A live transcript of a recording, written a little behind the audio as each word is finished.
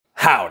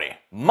Howdy,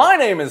 my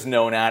name is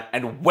Nonat,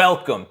 and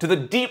welcome to the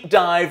deep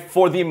dive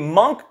for the Monat, and welcome to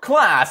the deep dive for the Monk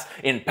class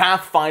in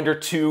Pathfinder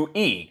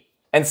 2E.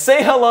 And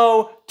say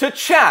hello to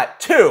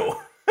chat, too!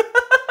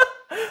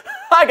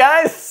 Hi,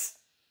 guys!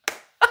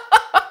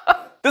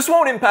 This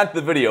won't impact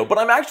the video, but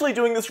I'm actually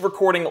doing this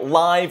recording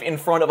live in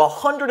front of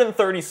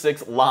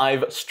 136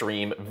 live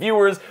stream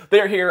viewers.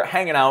 They're here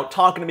hanging out,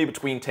 talking to me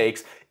between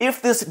takes.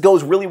 If this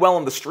goes really well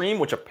on the stream,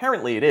 which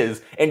apparently it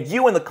is, and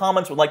you in the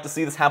comments would like to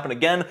see this happen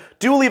again,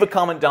 do leave a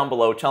comment down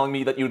below telling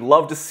me that you'd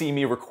love to see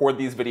me record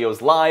these videos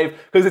live,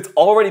 because it's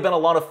already been a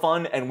lot of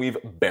fun and we've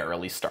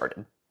barely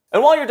started.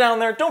 And while you're down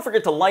there, don't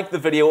forget to like the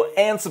video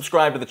and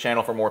subscribe to the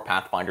channel for more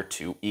Pathfinder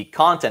 2E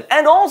content.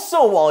 And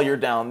also while you're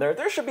down there,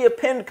 there should be a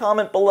pinned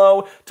comment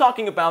below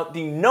talking about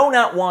the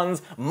Nonat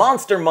One's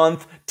Monster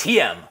Month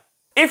TM.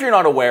 If you're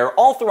not aware,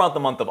 all throughout the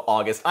month of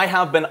August, I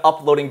have been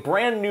uploading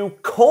brand new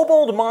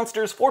kobold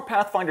monsters for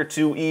Pathfinder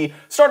 2E,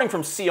 starting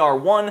from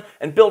CR1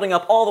 and building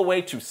up all the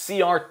way to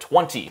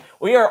CR20.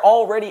 We are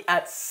already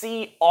at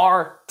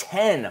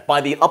CR10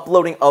 by the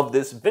uploading of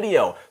this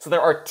video. So there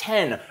are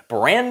 10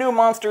 brand new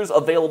monsters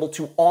available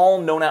to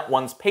all Nonat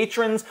One's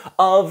patrons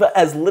of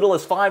as little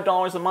as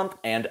 $5 a month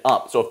and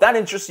up. So if that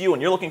interests you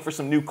and you're looking for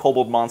some new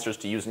kobold monsters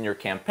to use in your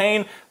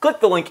campaign, click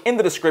the link in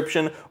the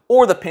description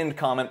or the pinned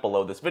comment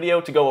below this video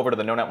to go over to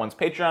the Nonat One's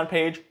Patreon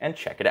page and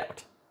check it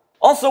out.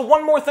 Also,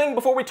 one more thing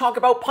before we talk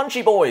about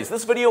Punchy Boys.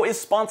 This video is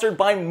sponsored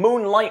by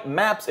Moonlight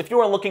Maps. If you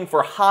are looking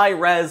for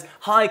high-res,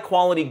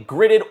 high-quality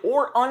gridded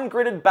or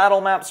ungridded battle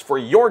maps for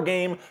your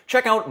game,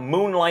 check out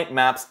Moonlight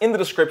Maps in the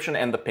description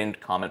and the pinned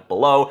comment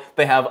below.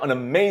 They have an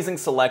amazing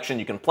selection.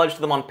 You can pledge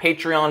to them on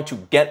Patreon to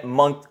get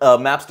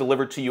maps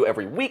delivered to you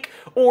every week,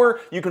 or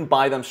you can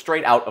buy them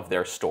straight out of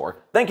their store.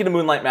 Thank you to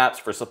Moonlight Maps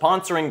for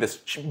sponsoring this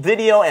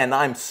video, and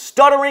I'm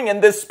stuttering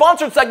and this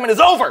sponsored segment is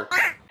over!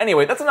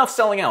 Anyway, that's enough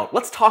selling out.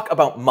 Let's talk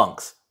about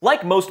monks.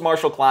 Like most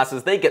martial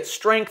classes, they get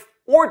strength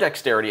or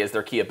dexterity as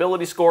their key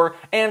ability score,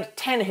 and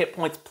 10 hit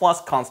points plus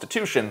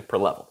constitution per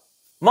level.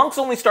 Monks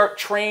only start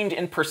trained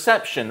in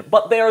perception,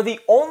 but they are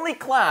the only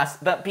class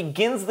that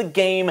begins the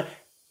game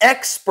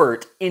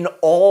expert in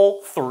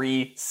all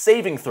 3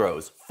 saving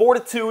throws: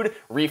 fortitude,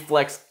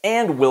 reflex,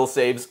 and will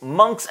saves.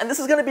 Monks, and this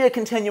is going to be a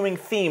continuing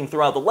theme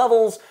throughout the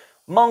levels,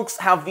 monks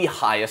have the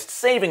highest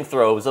saving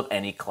throws of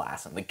any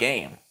class in the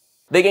game.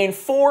 They gain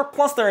 4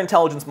 plus their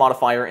intelligence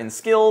modifier in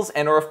skills,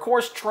 and are of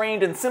course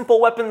trained in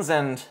simple weapons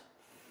and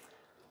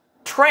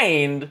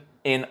trained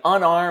in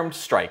unarmed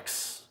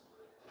strikes.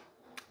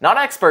 Not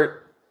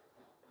expert.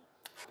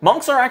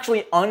 Monks are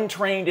actually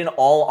untrained in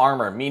all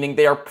armor, meaning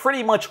they are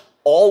pretty much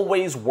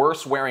always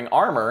worse wearing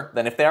armor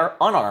than if they are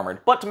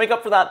unarmored. But to make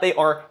up for that, they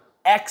are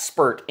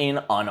expert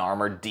in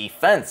unarmored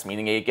defense,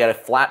 meaning they get a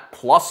flat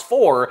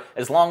 +4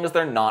 as long as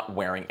they're not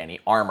wearing any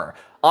armor.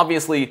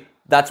 Obviously,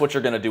 that's what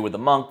you're going to do with the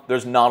monk.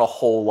 There's not a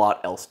whole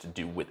lot else to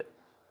do with it.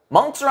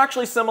 Monks are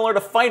actually similar to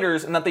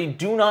fighters in that they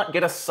do not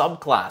get a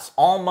subclass.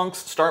 All monks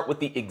start with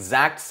the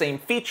exact same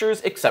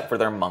features except for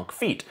their monk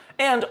feat,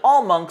 and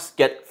all monks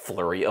get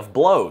Flurry of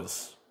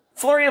Blows.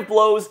 Flurry of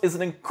Blows is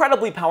an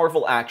incredibly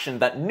powerful action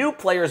that new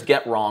players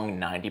get wrong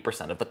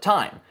 90% of the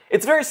time.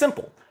 It's very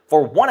simple.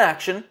 For one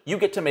action, you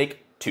get to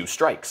make 2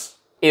 strikes.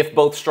 If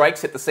both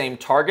strikes hit the same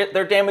target,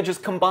 their damage is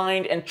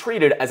combined and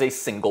treated as a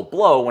single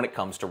blow when it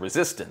comes to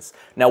resistance.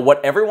 Now,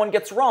 what everyone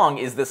gets wrong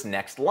is this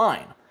next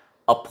line.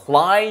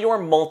 Apply your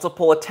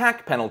multiple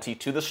attack penalty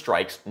to the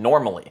strikes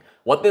normally.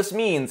 What this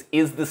means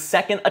is the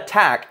second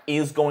attack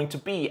is going to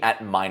be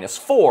at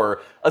 -4,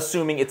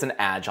 assuming it's an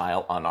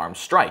agile unarmed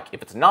strike.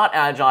 If it's not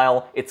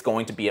agile, it's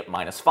going to be at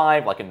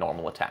 -5 like a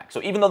normal attack.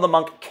 So even though the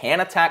monk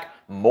can attack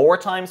more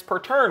times per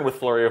turn with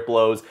Flurry of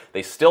Blows,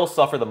 they still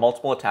suffer the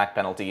multiple attack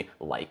penalty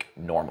like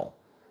normal.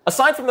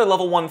 Aside from their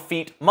level 1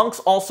 feat, monks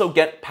also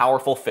get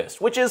Powerful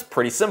Fist, which is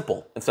pretty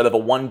simple. Instead of a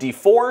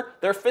 1d4,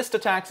 their fist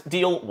attacks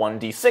deal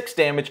 1d6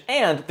 damage,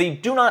 and they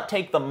do not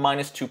take the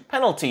 -2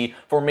 penalty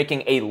for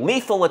making a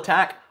lethal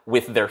attack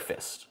with their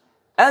fist.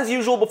 As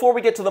usual, before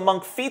we get to the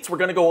monk feats, we're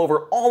going to go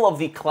over all of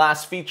the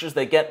class features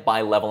they get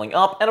by leveling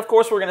up, and of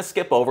course we're going to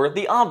skip over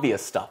the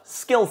obvious stuff: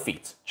 skill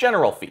feats,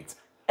 general feats.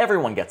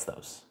 Everyone gets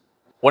those.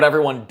 What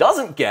everyone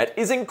doesn't get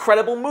is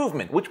incredible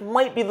movement, which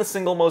might be the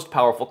single most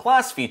powerful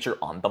class feature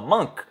on the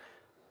monk.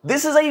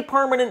 This is a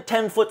permanent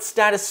 10-foot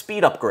status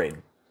speed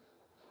upgrade.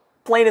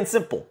 Plain and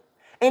simple.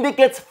 And it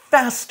gets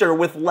faster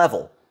with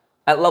level.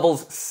 At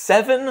levels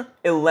 7,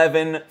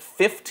 11,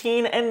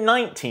 15, and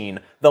 19,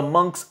 the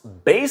monk's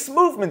base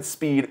movement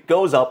speed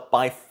goes up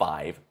by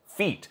 5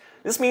 feet.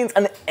 This means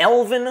an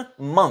elven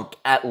monk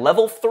at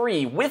level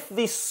 3 with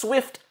the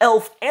Swift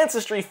Elf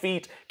Ancestry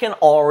feat can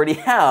already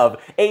have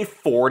a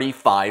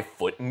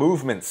 45-foot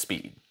movement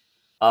speed.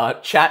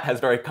 Chat has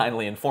very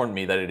kindly informed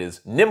me that it is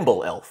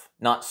Nimble Elf,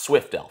 not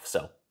Swift Elf,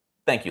 so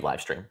thank you,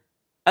 livestream.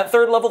 At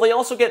 3rd level, they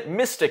also get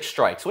Mystic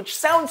Strikes, which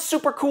sounds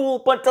super cool,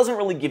 but doesn't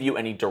really give you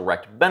any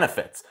direct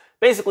benefits.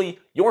 Basically,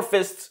 your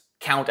fists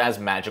count as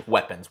magic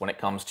weapons when it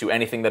comes to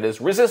anything that is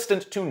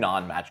resistant to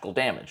non-magical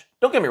damage.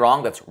 Don't get me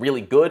wrong, that's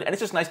really good, and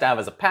it's just nice to have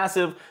as a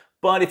passive,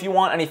 But if you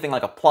want anything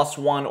like a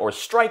 +1 or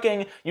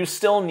striking, you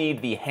still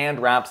need the Hand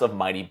Wraps of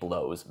Mighty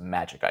Blows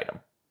magic item.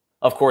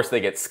 Of course, they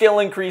get skill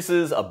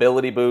increases,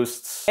 ability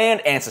boosts,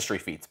 and ancestry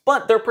feats,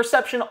 but their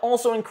perception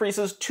also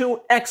increases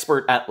to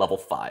expert at level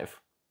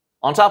 5.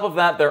 On top of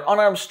that, their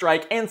unarmed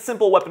strike and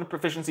simple weapon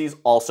proficiencies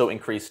also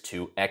increase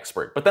to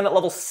expert. But then at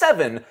level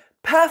 7,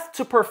 Path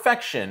to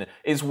Perfection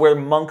is where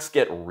monks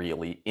get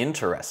really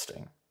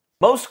interesting.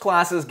 Most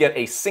classes get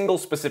a single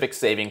specific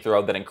saving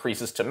throw that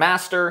increases to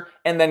master,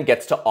 and then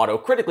gets to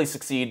auto-critically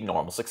succeed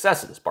normal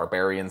successes.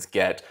 Barbarians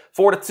get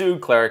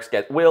fortitude, clerics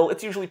get will,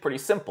 it's usually pretty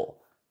simple.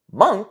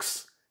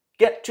 Monks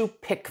get to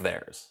pick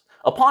theirs.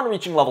 Upon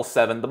reaching level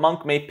 7, the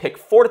monk may pick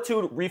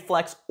fortitude,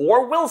 reflex,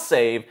 or will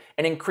save,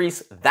 and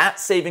increase that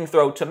saving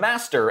throw to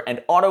master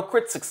and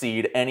auto-crit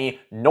succeed any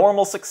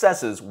normal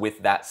successes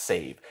with that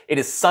save. It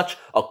is such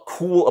a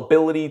cool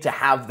ability to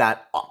have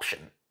that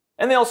option.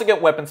 And they also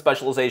get weapon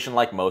specialization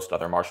like most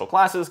other martial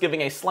classes,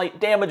 giving a slight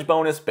damage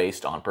bonus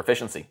based on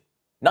proficiency.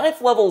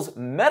 9th level's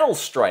Metal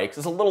Strikes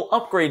is a little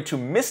upgrade to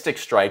Mystic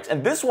Strikes,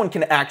 and this one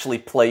can actually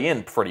play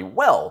in pretty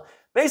well.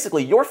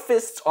 Basically, your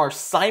fists are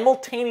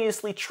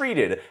simultaneously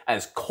treated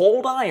as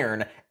cold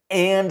iron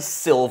and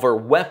silver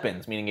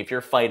weapons, meaning if you're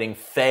fighting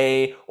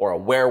Fae or a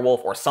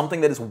werewolf or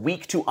something that is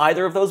weak to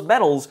either of those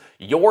metals,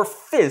 your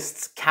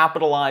fists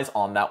capitalize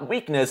on that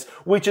weakness,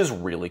 which is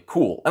really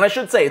cool. And I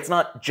should say, it's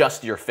not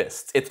just your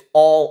fists, it's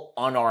all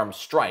unarmed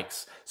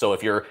strikes. So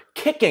if you're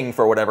kicking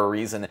for whatever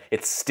reason,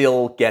 it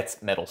still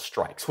gets metal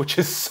strikes, which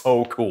is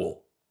so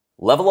cool.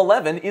 Level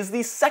 11 is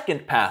the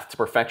second path to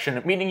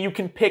perfection, meaning you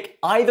can pick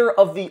either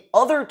of the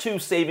other 2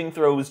 saving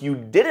throws you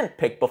didn't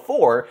pick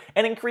before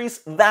and increase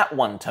that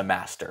one to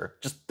master.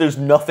 Just, there's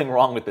nothing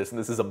wrong with this, and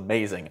this is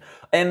amazing.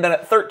 And then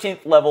at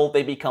 13th level,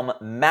 they become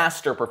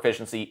master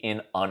proficiency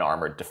in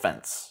unarmored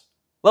defense.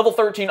 Level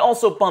 13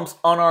 also bumps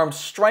unarmed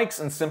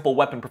strikes and simple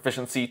weapon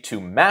proficiency to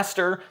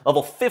master.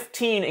 Level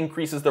 15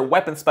 increases their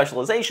weapon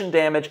specialization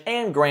damage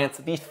and grants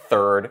the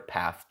third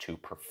path to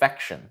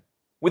perfection.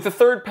 With the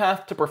third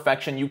path to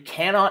perfection, you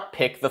cannot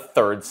pick the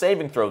third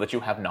saving throw that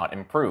you have not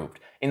improved.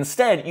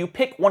 Instead, you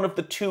pick one of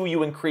the 2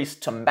 you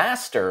increased to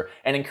master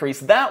and increase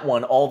that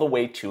one all the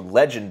way to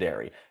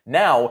legendary.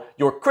 Now,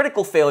 your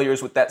critical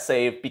failures with that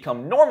save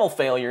become normal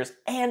failures,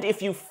 and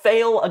if you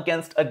fail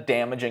against a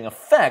damaging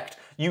effect,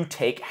 you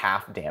take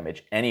half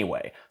damage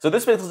anyway. So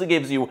this basically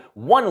gives you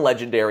 1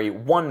 legendary,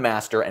 1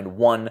 master, and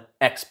 1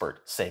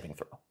 expert saving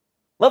throw.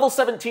 Level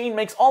 17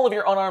 makes all of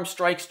your unarmed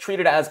strikes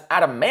treated as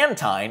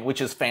adamantine, which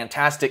is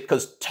fantastic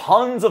because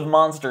tons of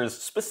monsters,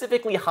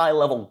 specifically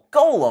high-level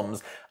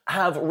golems,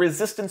 have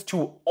resistance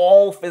to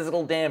all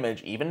physical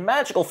damage, even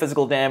magical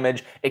physical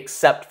damage,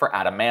 except for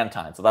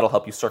adamantine. So that'll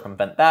help you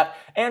circumvent that.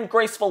 And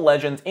Graceful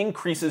Legends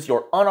increases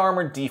your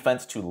unarmored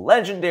defense to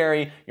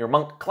legendary, your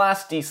monk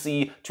class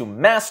DC to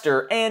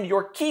master, and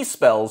your key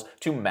spells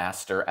to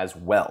master as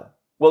well.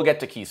 We'll get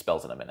to key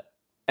spells in a minute.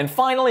 And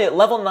finally, at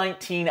level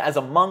 19, as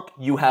a monk,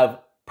 you have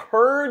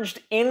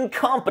purged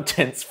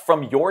incompetence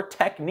from your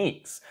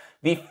techniques.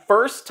 The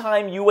first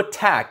time you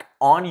attack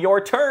on your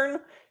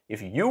turn,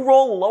 if you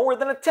roll lower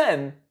than a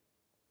 10,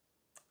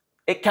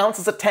 it counts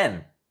as a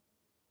 10.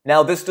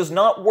 Now, this does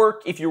not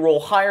work if you roll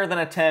higher than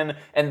a 10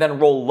 and then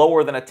roll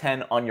lower than a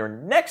 10 on your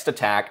next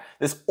attack.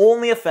 This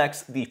only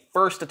affects the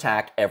first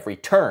attack every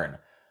turn.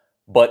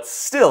 But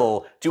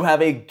still, to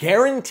have a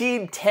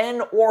guaranteed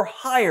 10 or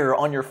higher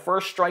on your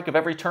first strike of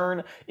every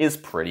turn is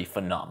pretty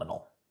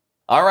phenomenal.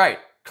 Alright,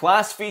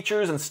 class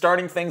features and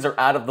starting things are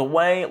out of the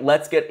way.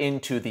 Let's get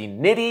into the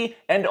nitty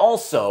and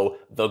also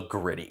the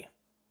gritty.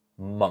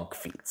 Monk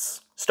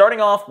feats.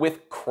 Starting off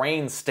with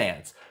Crane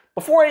Stance.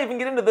 Before I even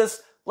get into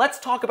this, let's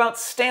talk about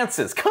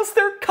stances, because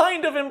they're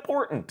kind of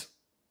important.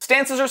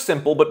 Stances are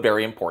simple but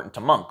very important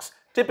to monks.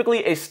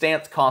 Typically, a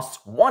stance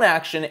costs 1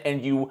 action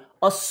and you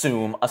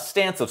assume a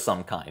stance of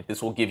some kind.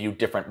 This will give you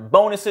different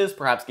bonuses,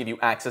 perhaps give you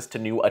access to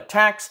new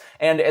attacks,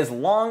 and as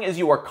long as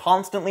you are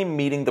constantly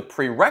meeting the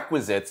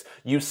prerequisites,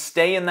 you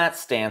stay in that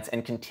stance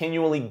and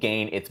continually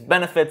gain its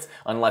benefits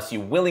unless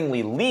you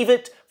willingly leave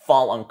it,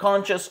 fall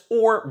unconscious,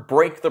 or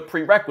break the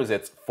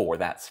prerequisites for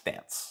that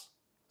stance.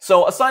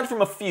 So aside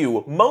from a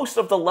few, most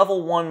of the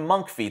level 1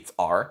 monk feats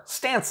are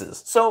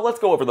stances, so let's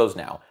go over those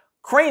now.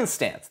 Crane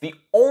Stance. The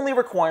only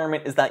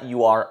requirement is that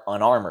you are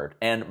unarmored,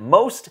 and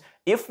most,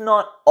 if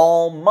not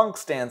all, monk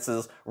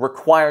stances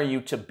require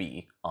you to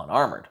be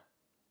unarmored.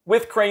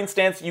 With Crane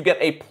Stance, you get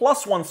a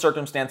 +1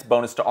 circumstance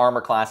bonus to armor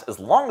class as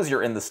long as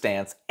you're in the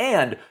stance,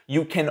 and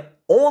you can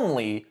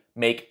only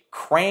make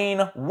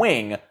Crane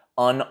Wing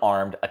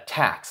unarmed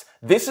attacks.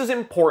 This is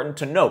important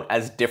to note,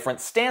 as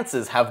different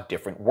stances have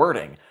different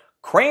wording.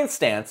 Crane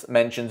Stance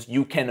mentions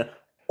you can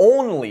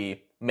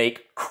only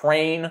make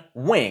Crane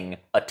Wing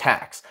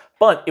attacks.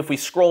 But if we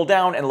scroll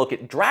down and look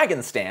at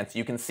Dragon Stance,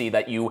 you can see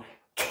that you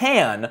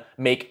can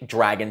make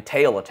Dragon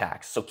Tail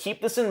attacks. So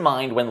keep this in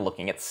mind when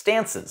looking at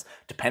stances.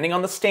 Depending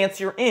on the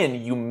stance you're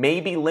in, you may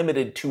be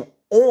limited to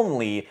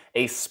only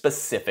a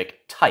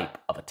specific type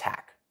of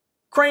attack.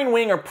 Crane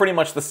Wing are pretty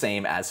much the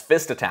same as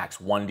fist attacks,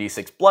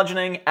 1d6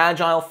 bludgeoning,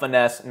 agile,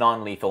 finesse,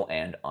 non-lethal,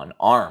 and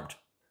unarmed.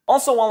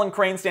 Also, while in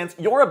Crane Stance,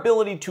 your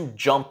ability to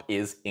jump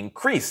is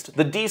increased.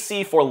 The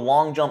DC for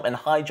long jump and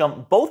high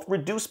jump both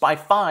reduce by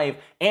 5,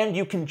 and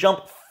you can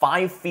jump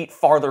 5 feet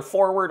farther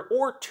forward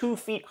or 2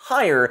 feet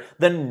higher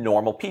than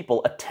normal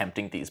people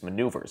attempting these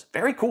maneuvers.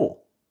 Very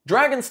cool.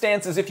 Dragon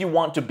Stance is if you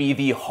want to be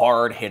the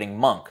hard-hitting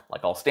monk.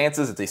 Like all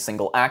stances, it's a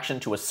single action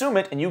to assume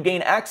it, and you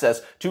gain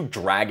access to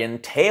dragon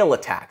tail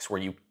attacks, where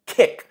you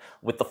kick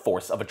with the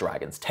force of a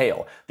dragon's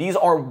tail. These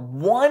are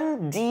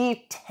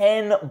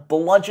 1d10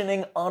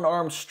 bludgeoning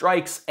unarmed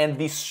strikes, and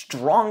the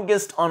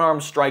strongest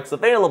unarmed strikes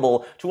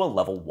available to a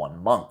level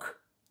 1 monk.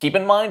 Keep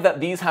in mind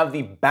that these have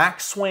the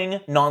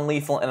backswing,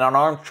 non-lethal, and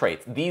unarmed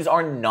traits. These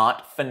are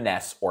not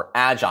finesse or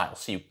agile,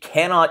 so you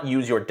cannot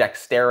use your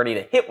dexterity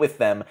to hit with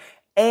them,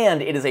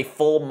 and it is a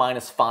full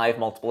 -5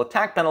 multiple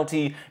attack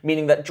penalty,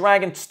 meaning that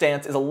Dragon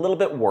Stance is a little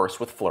bit worse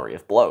with Flurry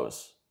of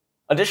Blows.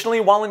 Additionally,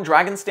 while in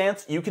Dragon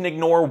Stance, you can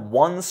ignore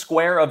 1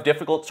 square of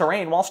difficult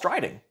terrain while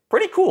striding.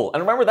 Pretty cool,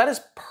 and remember that is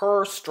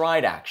per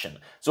stride action.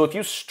 So if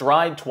you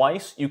stride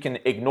twice, you can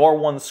ignore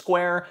 1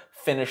 square,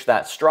 finish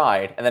that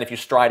stride, and then if you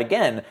stride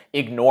again,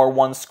 ignore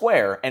 1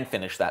 square and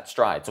finish that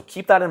stride. So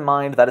keep that in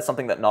mind, that is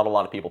something that not a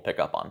lot of people pick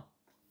up on.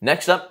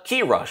 Next up,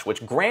 Ki Rush,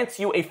 which grants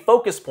you a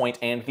focus point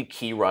and the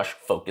Ki Rush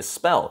focus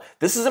spell.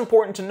 This is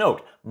important to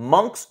note.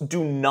 Monks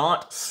do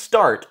not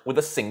start with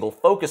a single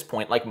focus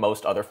point like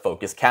most other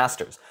focus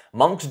casters.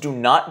 Monks do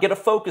not get a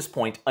focus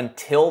point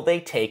until they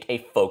take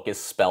a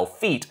focus spell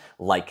feat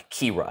like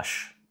Ki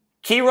Rush.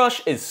 Ki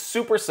Rush is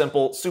super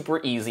simple,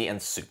 super easy,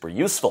 and super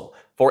useful.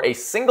 For a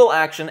single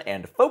action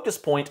and focus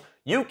point,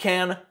 you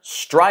can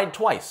stride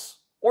twice,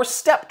 or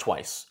step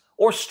twice,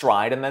 or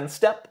stride and then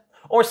step,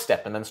 or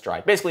step and then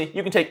stride. Basically,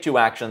 you can take 2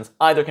 actions,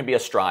 either can be a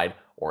stride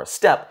or a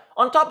step.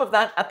 On top of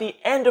that, at the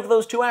end of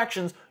those 2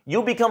 actions,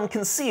 you become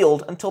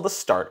concealed until the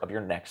start of your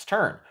next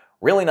turn.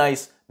 Really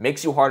nice,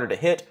 makes you harder to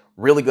hit,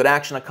 really good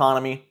action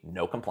economy,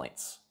 no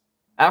complaints.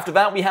 After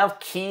that, we have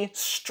Ki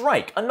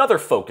Strike, another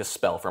focus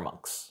spell for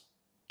monks.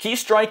 Ki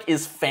Strike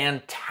is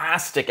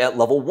fantastic at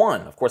level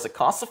 1. Of course, it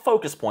costs a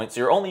focus point, so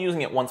you're only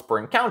using it once per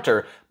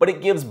encounter, but it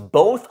gives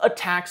both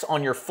attacks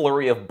on your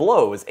Flurry of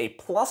Blows a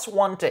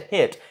 +1 to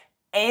hit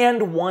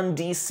and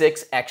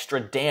 1d6 extra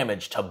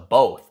damage to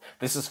both.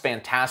 This is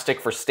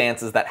fantastic for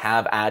stances that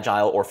have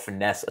agile or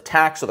finesse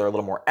attacks, so they're a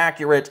little more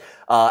accurate.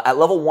 At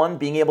level 1,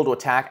 being able to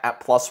attack at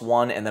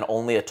 +1 and then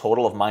only a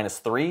total of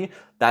 -3,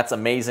 that's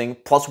amazing.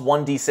 Plus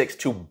 1d6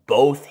 to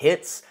both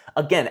hits.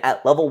 Again,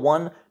 at level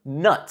 1,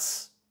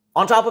 nuts.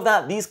 On top of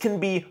that, these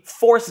can be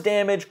force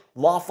damage,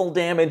 lawful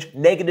damage,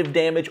 negative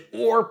damage,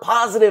 or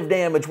positive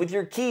damage with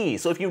your ki.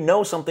 So if you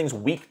know something's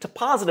weak to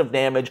positive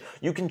damage,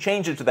 you can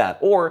change it to that.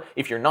 Or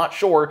if you're not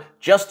sure,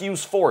 just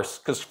use force,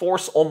 because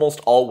force almost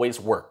always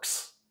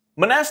works.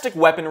 Monastic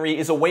weaponry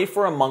is a way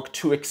for a monk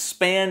to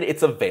expand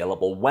its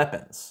available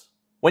weapons.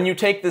 When you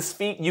take this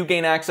feat, you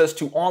gain access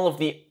to all of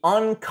the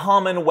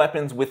uncommon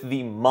weapons with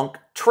the monk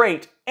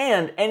trait,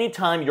 and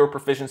anytime your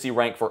proficiency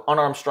rank for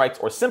unarmed strikes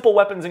or simple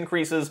weapons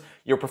increases,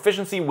 your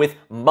proficiency with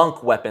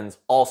monk weapons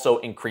also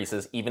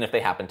increases, even if they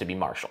happen to be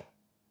martial.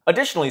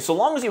 Additionally, so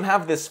long as you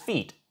have this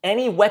feat,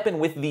 any weapon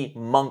with the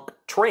monk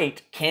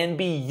trait can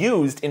be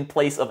used in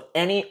place of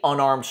any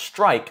unarmed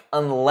strike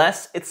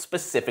unless it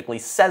specifically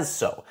says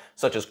so,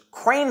 such as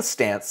Crane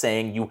Stance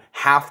saying you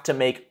have to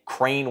make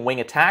crane wing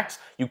attacks,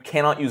 you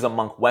cannot use a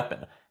monk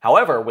weapon.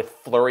 However, with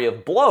Flurry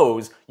of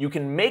Blows, you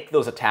can make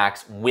those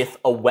attacks with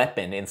a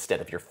weapon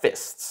instead of your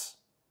fists.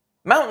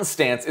 Mountain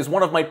Stance is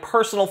one of my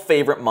personal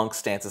favorite monk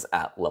stances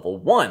at level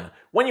 1.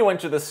 When you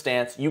enter this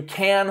stance, you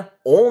can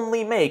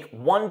only make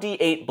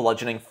 1d8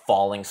 bludgeoning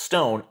falling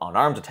stone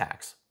unarmed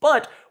attacks.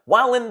 But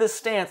while in this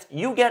stance,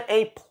 you get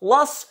a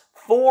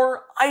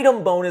 +4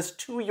 item bonus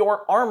to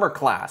your armor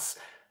class.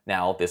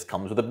 Now, this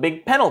comes with a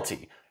big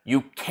penalty.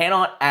 You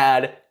cannot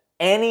add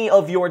any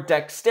of your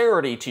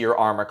dexterity to your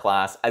armor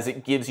class, as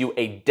it gives you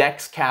a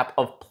dex cap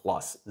of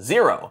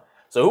 +0.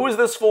 So who is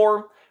this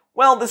for?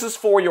 Well, this is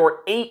for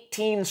your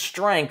 18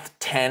 strength,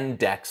 10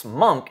 dex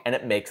monk, and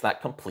it makes that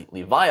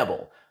completely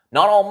viable.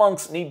 Not all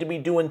monks need to be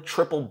doing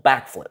triple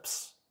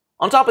backflips.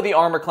 On top of the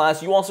armor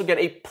class, you also get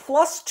a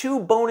 +2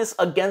 bonus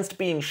against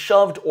being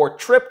shoved or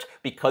tripped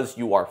because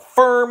you are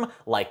firm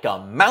like a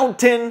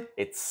mountain.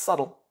 It's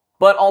subtle.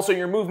 But also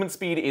your movement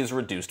speed is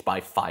reduced by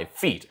 5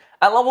 feet.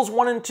 At levels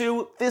 1 and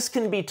 2, this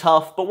can be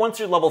tough, but once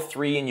you're level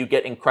 3 and you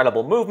get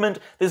incredible movement,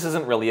 this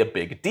isn't really a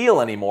big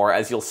deal anymore,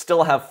 as you'll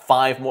still have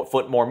 5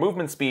 foot more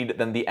movement speed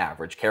than the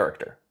average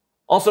character.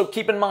 Also,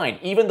 keep in mind,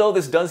 even though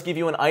this does give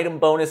you an item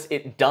bonus,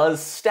 it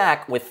does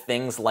stack with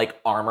things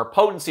like armor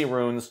potency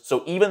runes,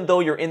 so even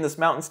though you're in this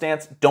mountain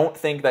stance, don't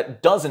think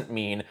that doesn't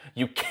mean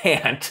you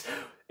can't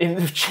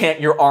enchant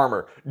your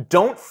armor.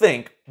 Don't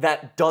think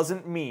that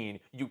doesn't mean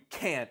you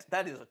can't.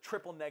 That is a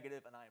triple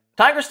negative, and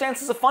Tiger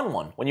Stance is a fun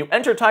one. When you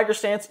enter Tiger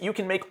Stance, you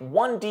can make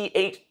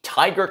 1d8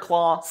 Tiger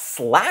Claw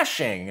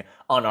slashing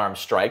unarmed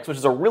strikes, which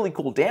is a really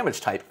cool damage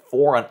type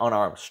for an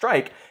unarmed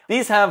strike.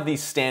 These have the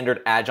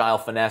standard Agile,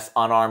 Finesse,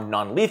 Unarmed,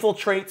 Non-Lethal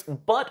traits,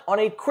 but on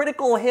a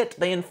critical hit,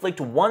 they inflict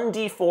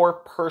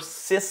 1d4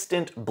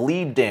 persistent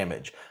bleed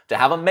damage. To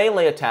have a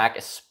melee attack,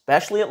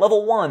 especially at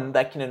level 1,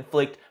 that can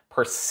inflict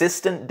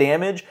persistent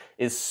damage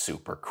is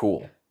super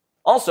cool.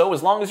 Also,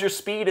 as long as your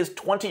speed is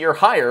 20 or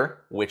higher,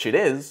 which it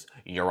is,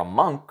 you're a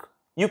monk,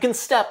 you can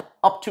step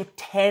up to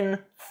 10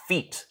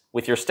 feet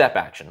with your step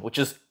action, which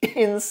is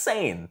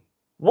insane.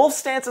 Wolf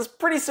Stance is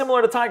pretty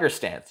similar to Tiger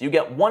Stance. You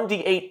get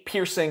 1d8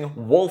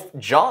 piercing Wolf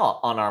Jaw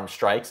unarmed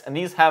strikes, and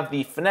these have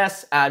the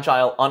Finesse,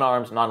 Agile,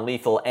 Unarmed,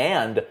 Non-Lethal,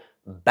 and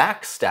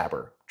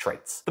Backstabber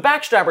traits. The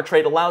Backstabber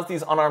trait allows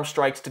these unarmed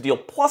strikes to deal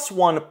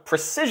 +1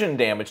 precision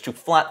damage to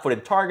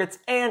flat-footed targets,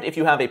 and if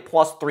you have a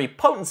 +3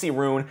 potency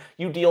rune,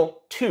 you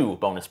deal 2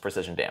 bonus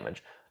precision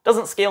damage.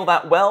 Doesn't scale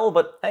that well,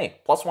 but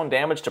hey, +1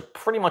 damage to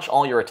pretty much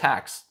all your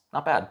attacks.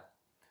 Not bad.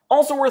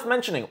 Also worth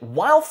mentioning,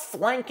 while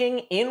flanking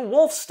in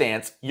Wolf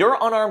Stance, your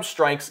unarmed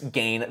strikes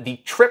gain the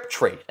Trip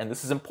trait, and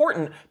this is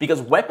important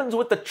because weapons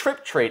with the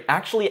Trip trait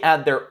actually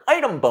add their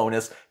item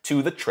bonus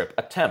to the Trip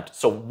attempt.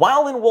 So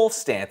while in Wolf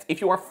Stance,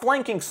 if you are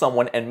flanking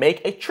someone and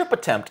make a Trip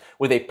attempt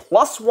with a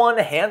 +1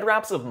 hand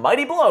wraps of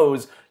Mighty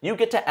Blows, you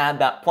get to add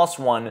that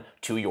 +1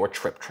 to your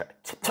Trip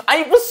trait.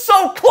 I was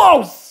so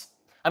close!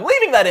 I'm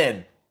leaving that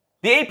in!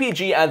 The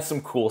APG adds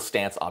some cool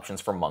stance options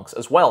for monks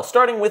as well,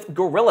 starting with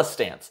Gorilla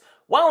Stance.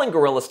 While in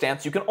Gorilla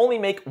Stance, you can only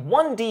make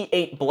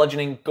 1d8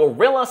 bludgeoning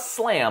Gorilla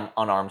Slam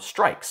unarmed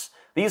strikes.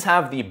 These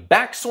have the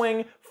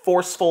Backswing,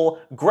 Forceful,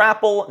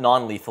 Grapple,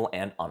 Non-Lethal,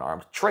 and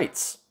Unarmed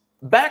traits.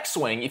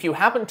 Backswing, if you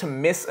happen to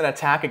miss an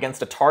attack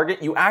against a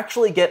target, you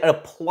actually get a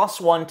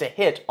 +1 to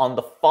hit on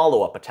the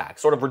follow-up attack.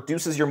 Sort of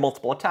reduces your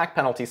multiple attack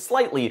penalty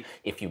slightly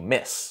if you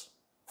miss.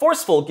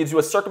 Forceful gives you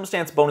a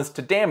circumstance bonus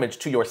to damage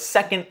to your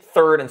second,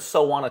 third, and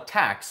so on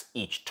attacks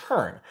each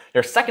turn.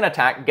 Your second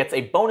attack gets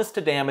a bonus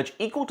to damage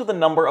equal to the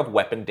number of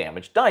weapon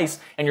damage dice,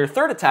 and your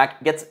third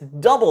attack gets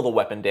double the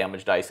weapon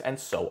damage dice, and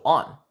so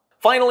on.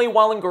 Finally,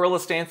 while in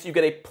Gorilla Stance, you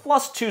get a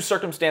 +2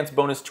 circumstance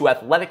bonus to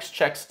athletics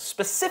checks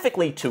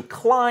specifically to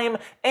climb,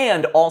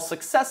 and all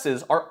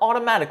successes are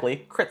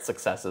automatically crit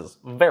successes.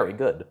 Very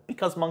good,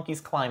 because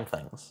monkeys climb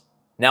things.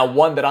 Now,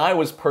 one that I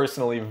was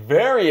personally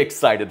very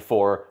excited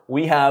for,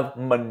 we have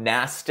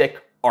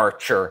Monastic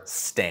Archer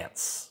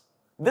Stance.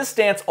 This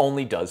stance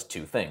only does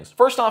 2 things.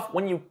 First off,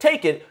 when you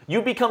take it,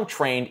 you become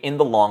trained in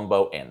the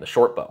longbow and the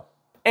shortbow.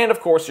 And of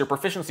course, your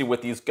proficiency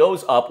with these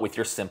goes up with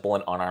your simple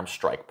and unarmed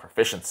strike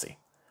proficiency.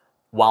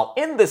 While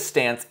in this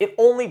stance, it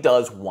only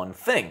does one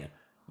thing.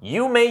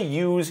 You may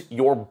use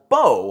your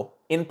bow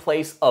in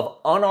place of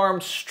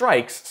unarmed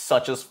strikes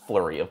such as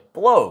Flurry of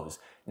Blows.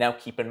 Now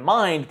keep in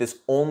mind, this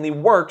only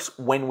works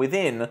when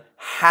within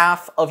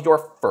half of your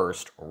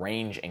first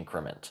range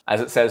increment.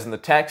 As it says in the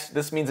text,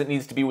 this means it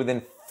needs to be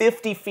within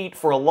 50 feet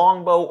for a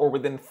longbow or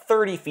within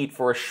 30 feet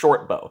for a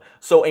short bow.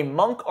 So a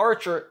monk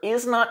archer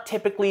is not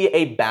typically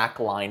a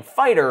backline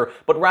fighter,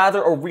 but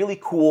rather a really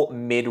cool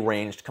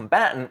mid-ranged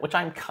combatant, which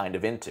I'm kind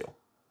of into.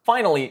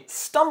 Finally,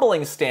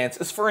 Stumbling Stance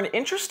is for an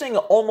interesting,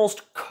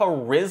 almost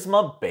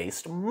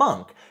charisma-based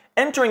monk.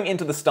 Entering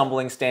into the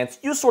Stumbling Stance,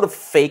 you sort of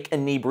fake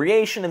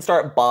inebriation and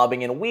start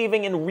bobbing and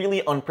weaving in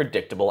really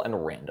unpredictable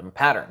and random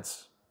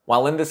patterns.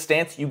 While in this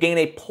stance, you gain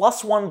a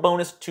 +1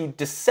 bonus to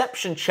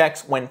deception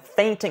checks when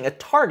feinting a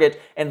target,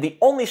 and the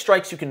only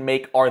strikes you can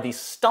make are the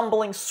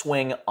Stumbling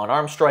Swing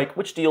unarmed strike,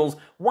 which deals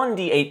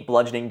 1d8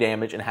 bludgeoning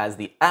damage and has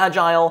the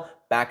Agile,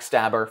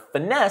 Backstabber,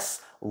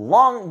 Finesse,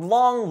 long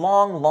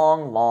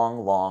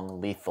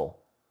lethal,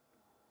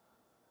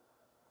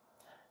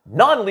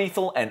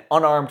 non-lethal, and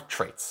unarmed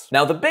traits.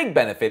 Now the big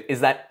benefit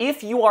is that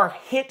if you are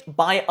hit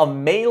by a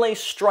melee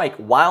strike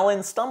while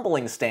in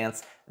Stumbling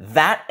Stance,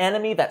 that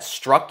enemy that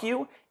struck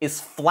you is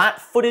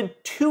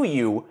flat-footed to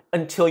you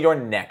until your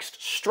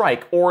next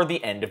strike or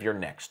the end of your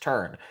next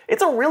turn.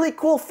 It's a really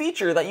cool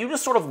feature that you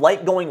just sort of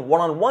like going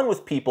one-on-one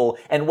with people,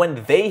 and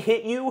when they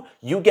hit you,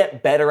 you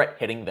get better at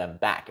hitting them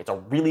back. It's a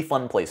really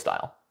fun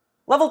playstyle.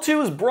 Level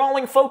 2's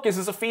Brawling Focus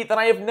is a feat that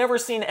I have never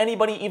seen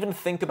anybody even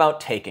think about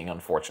taking,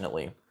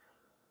 unfortunately.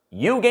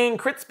 You gain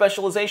crit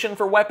specialization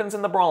for weapons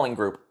in the Brawling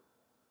group.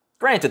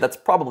 Granted, that's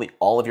probably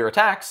all of your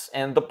attacks,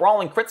 and the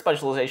Brawling crit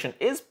specialization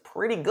is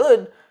pretty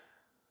good,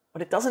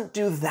 but it doesn't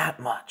do that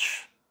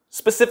much.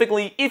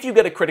 Specifically, if you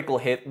get a critical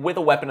hit with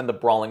a weapon in the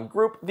Brawling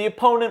group, the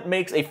opponent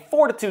makes a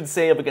Fortitude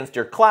save against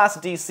your class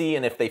DC,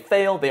 and if they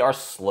fail, they are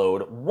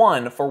slowed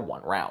 1 for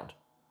 1 round.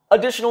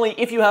 Additionally,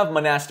 if you have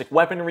monastic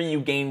weaponry,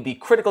 you gain the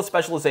critical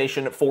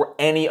specialization for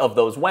any of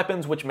those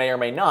weapons, which may or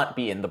may not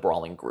be in the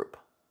Brawling group.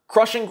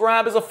 Crushing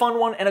Grab is a fun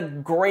one and a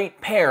great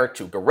pair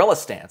to Gorilla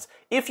Stance.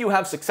 If you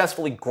have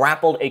successfully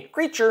grappled a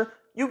creature,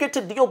 you get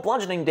to deal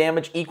bludgeoning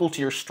damage equal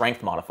to your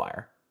strength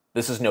modifier.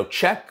 This is no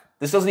check,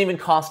 This doesn't even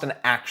cost an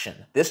action.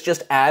 This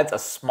just adds a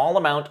small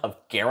amount of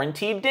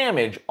guaranteed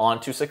damage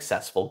onto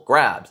successful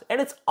grabs, and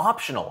it's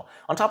optional.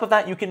 On top of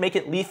that, you can make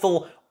it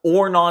lethal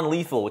or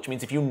non-lethal, which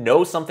means if you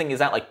know something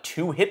is at like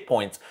 2 hit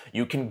points,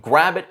 you can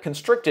grab it,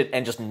 constrict it,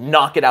 and just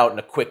knock it out in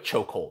a quick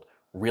chokehold.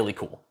 Really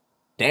cool.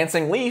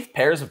 Dancing Leaf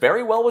pairs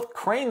very well with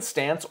Crane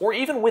Stance or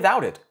even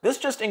without it. This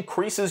just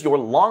increases your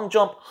long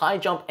jump, high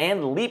jump,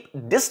 and leap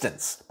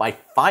distance by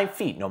 5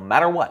 feet no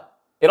matter what.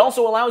 It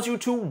also allows you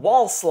to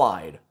wall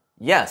slide.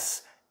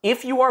 Yes,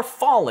 if you are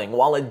falling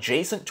while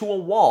adjacent to a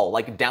wall,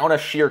 like down a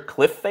sheer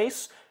cliff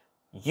face,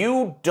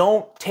 you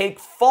don't take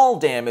fall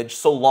damage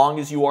so long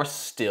as you are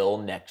still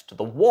next to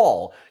the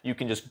wall. You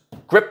can just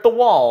grip the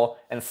wall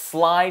and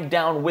slide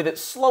down with it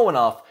slow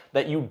enough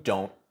that you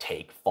don't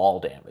take fall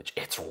damage.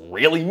 It's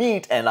really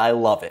neat and I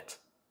love it.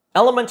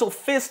 Elemental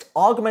Fist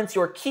augments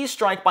your key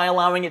strike by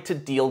allowing it to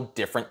deal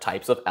different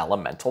types of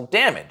elemental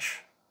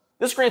damage.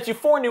 This grants you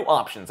 4 new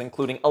options,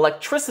 including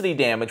electricity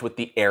damage with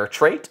the air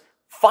trait,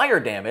 fire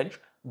damage,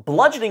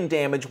 bludgeoning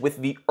damage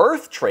with the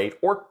earth trait,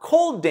 or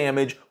cold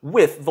damage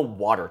with the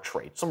water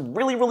trait. Some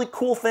really, really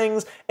cool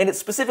things, and it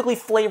specifically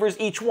flavors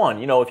each one.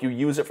 You know, if you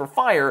use it for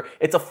fire,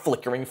 it's a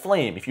flickering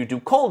flame. If you do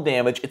cold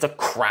damage, it's a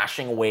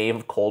crashing wave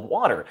of cold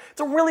water.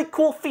 It's a really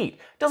cool feat.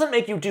 It doesn't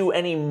make you do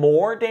any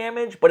more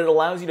damage, but it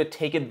allows you to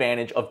take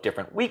advantage of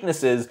different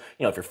weaknesses.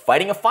 You know, if you're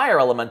fighting a fire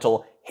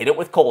elemental, hit it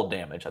with cold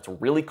damage. That's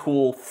really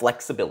cool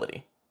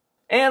flexibility.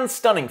 And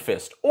Stunning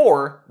Fist,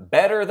 or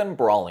better than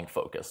Brawling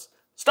Focus.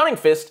 Stunning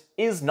Fist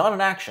is not an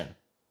action.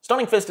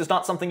 Stunning Fist is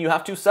not something you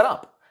have to set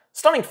up.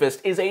 Stunning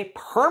Fist is a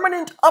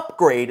permanent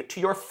upgrade to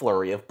your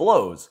Flurry of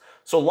Blows.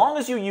 So long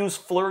as you use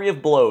Flurry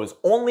of Blows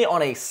only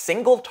on a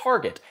single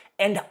target,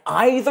 and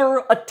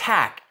either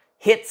attack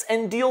hits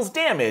and deals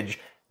damage,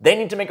 they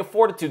need to make a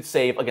Fortitude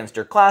save against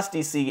your class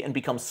DC and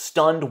become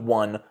stunned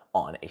 1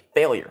 on a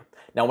failure.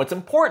 Now what's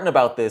important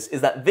about this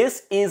is that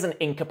this is an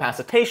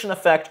incapacitation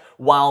effect,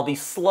 while the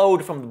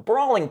slowed from the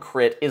brawling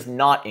crit is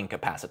not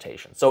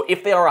incapacitation. So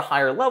if they are a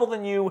higher level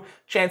than you,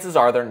 chances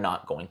are they're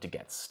not going to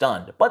get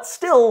stunned. But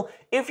still,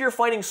 if you're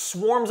fighting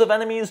swarms of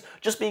enemies,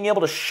 just being able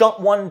to shut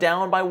one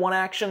down by 1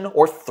 action,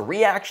 or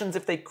 3 actions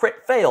if they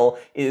crit fail,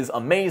 is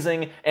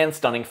amazing, and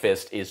Stunning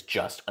Fist is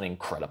just an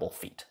incredible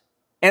feat.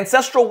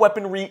 Ancestral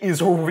Weaponry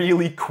is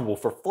really cool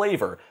for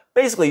flavor.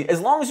 Basically, as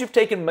long as you've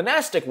taken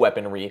monastic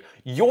weaponry,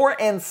 your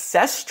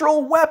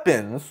ancestral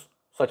weapons,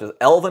 such as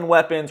elven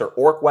weapons or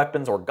orc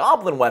weapons or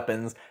goblin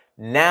weapons,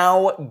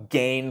 now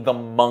gain the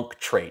monk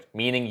trait,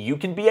 meaning you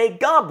can be a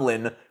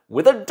goblin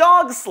with a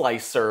dog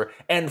slicer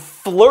and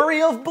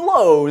flurry of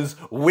blows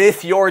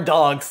with your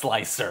dog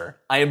slicer.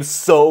 I am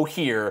so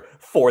here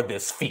for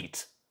this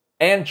feat.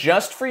 And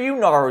just for you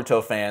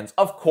Naruto fans,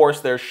 of course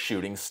there's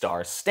Shooting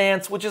Star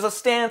Stance, which is a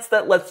stance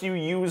that lets you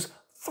use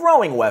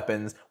throwing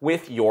weapons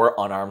with your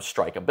unarmed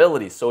strike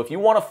abilities. So if you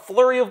want a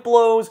flurry of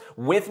blows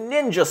with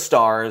ninja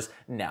stars,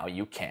 now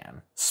you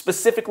can.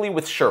 Specifically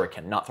with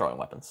shuriken, not throwing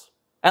weapons.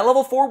 At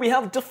level 4, we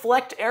have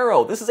Deflect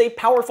Arrow. This is a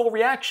powerful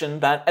reaction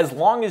that, as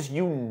long as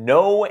you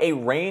know a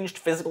ranged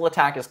physical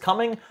attack is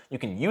coming, you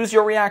can use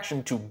your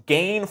reaction to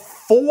gain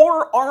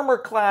 4 armor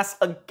class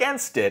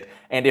against it,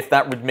 and if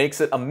that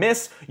makes it a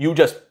miss, you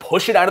just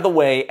push it out of the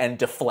way and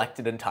deflect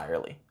it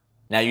entirely.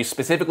 Now, you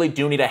specifically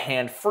do need a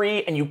hand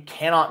free, and you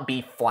cannot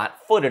be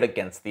flat-footed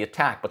against the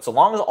attack, but so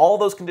long as all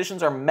those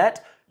conditions are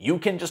met, you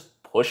can just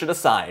push it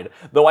aside.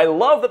 Though I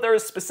love that there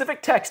is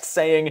specific text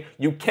saying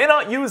you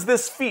cannot use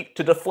this feat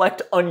to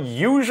deflect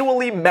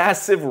unusually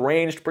massive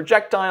ranged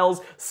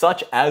projectiles,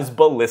 such as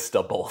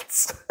ballista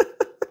bolts.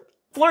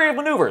 Flurry of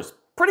Maneuvers,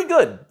 pretty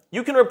good.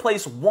 You can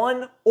replace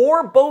 1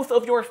 or both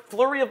of your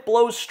Flurry of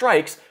Blows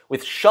strikes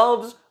with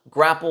shoves,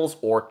 grapples,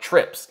 or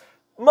trips.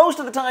 Most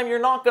of the time, you're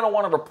not going to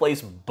want to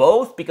replace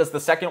both because the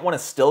second one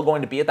is still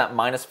going to be at that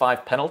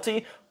 -5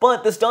 penalty,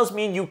 but this does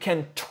mean you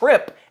can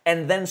trip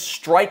and then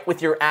strike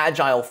with your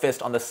agile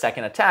fist on the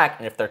second attack,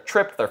 and if they're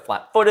tripped, they're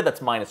flat-footed,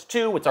 that's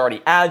 -2, it's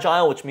already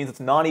agile, which means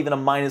it's not even a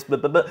minus blah,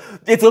 blah, blah.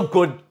 It's a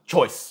good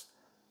choice.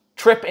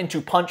 Trip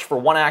into punch for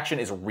 1 action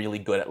is really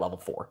good at level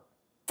 4.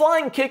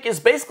 Flying Kick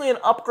is basically an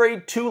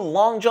upgrade to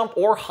long jump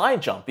or high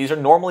jump. These are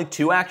normally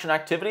 2 action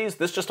activities.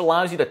 This just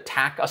allows you to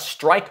tack a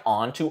strike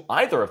onto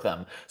either of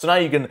them. So now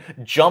you can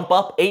jump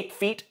up 8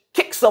 feet,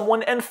 kick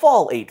someone, and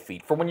fall 8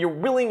 feet for when you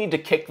really need to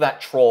kick that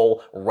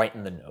troll right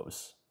in the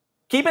nose.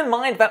 Keep in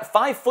mind that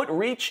 5-foot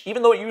reach,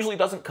 even though it usually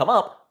doesn't come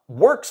up,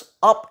 works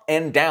up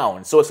and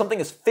down. So if something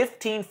is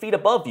 15 feet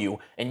above you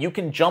and you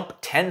can jump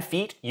 10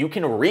 feet, you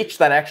can reach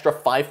that extra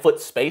 5-foot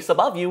space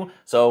above you.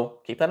 So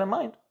keep that in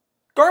mind.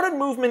 Guarded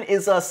movement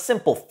is a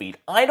simple feat.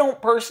 I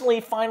don't personally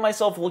find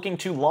myself looking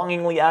too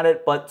longingly at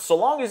it, but so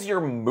long as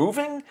you're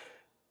moving,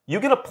 you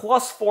get a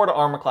 +4 to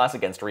armor class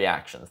against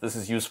reactions. This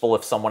is useful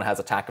if someone has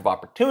attack of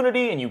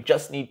opportunity and you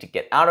just need to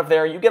get out of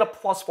there. You get a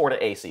 +4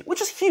 to AC, which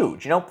is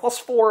huge. You know,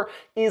 +4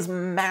 is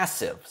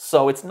massive.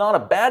 So it's not a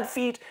bad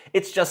feat,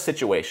 it's just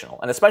situational.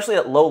 And especially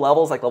at low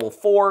levels like level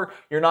 4,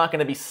 you're not going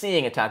to be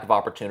seeing attack of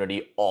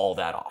opportunity all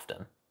that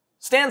often.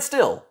 Stand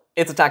Still.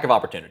 it's attack of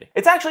opportunity.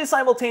 It's actually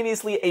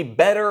simultaneously a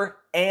better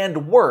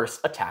and worse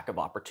attack of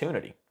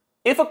opportunity.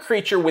 If a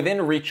creature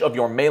within reach of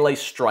your melee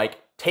strike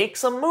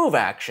takes a move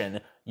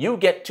action, you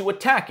get to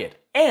attack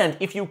it. And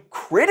if you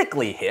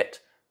critically hit,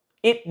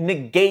 it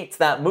negates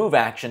that move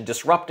action,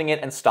 disrupting it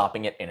and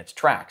stopping it in its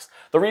tracks.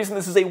 The reason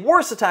this is a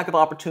worse attack of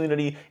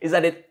opportunity is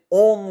that it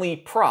only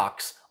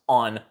procs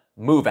on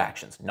move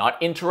actions,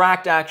 not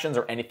interact actions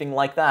or anything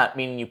like that,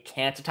 meaning you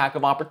can't attack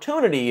of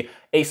opportunity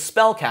a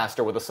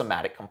spellcaster with a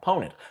somatic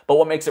component. But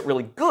what makes it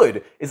really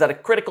good is that a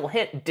critical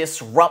hit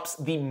disrupts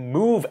the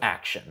move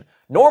action.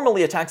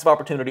 Normally, attacks of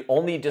opportunity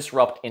only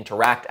disrupt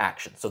interact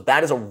actions, so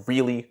that is a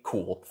really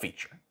cool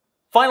feature.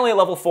 Finally, at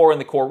level 4 in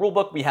the core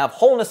rulebook, we have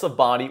Wholeness of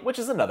Body, which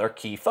is another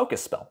key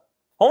focus spell.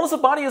 Wholeness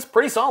of Body is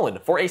pretty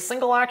solid. For a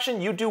single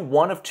action, you do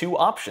one of two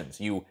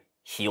options. You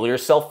heal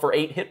yourself for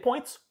 8 hit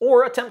points,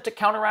 or attempt to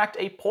counteract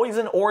a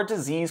poison or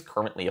disease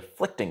currently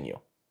afflicting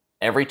you.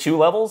 Every 2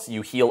 levels,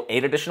 you heal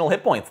 8 additional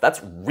hit points.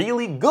 That's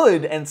really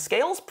good and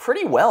scales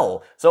pretty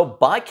well. So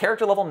by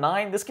character level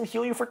 9, this can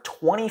heal you for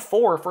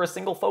 24 for a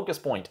single focus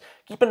point.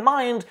 Keep in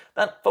mind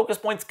that focus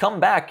points come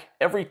back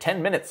every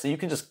 10 minutes, so you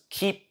can just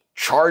keep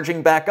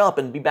charging back up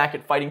and be back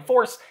at fighting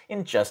force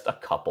in just a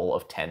couple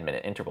of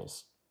 10-minute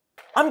intervals.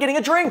 I'm getting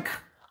a drink!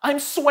 I'm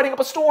sweating up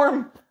a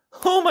storm!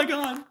 Oh my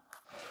god!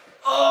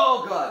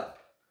 Oh god!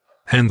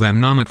 And then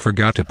Namet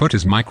forgot to put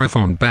his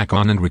microphone back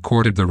on and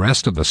recorded the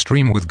rest of the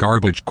stream with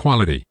garbage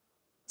quality.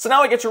 So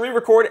now I get to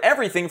re-record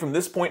everything from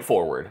this point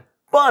forward.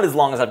 But as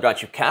long as I've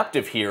got you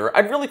captive here,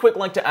 I'd really quick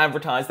like to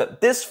advertise that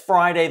this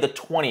Friday the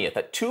 20th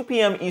at 2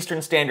 p.m.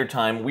 Eastern Standard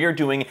Time, we are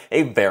doing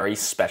a very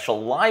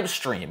special live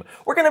stream.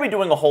 We're going to be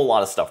doing a whole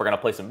lot of stuff. We're going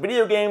to play some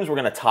video games, we're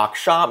going to talk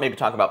shop, maybe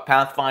talk about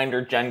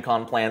Pathfinder, Gen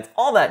Con plans,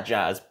 all that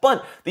jazz.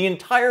 But the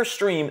entire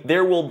stream,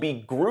 there will be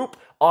group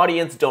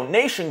audience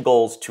donation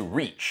goals to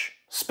reach,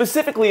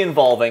 specifically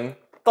involving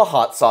the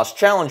Hot Sauce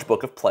Challenge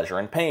Book of Pleasure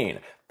and Pain.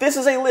 This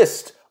is a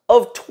list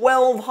of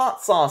 12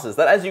 hot sauces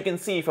that, as you can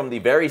see from the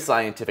very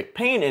scientific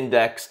pain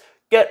index,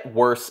 get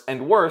worse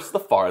and worse the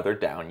farther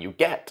down you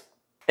get.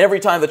 Every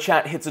time the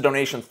chat hits a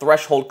donation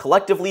threshold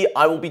collectively,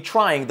 I will be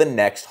trying the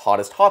next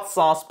hottest hot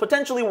sauce,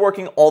 potentially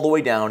working all the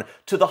way down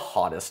to the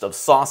hottest of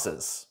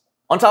sauces.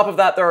 On top of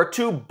that, there are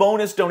 2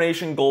 bonus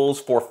donation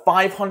goals for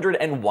 $500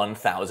 and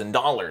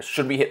 $1,000.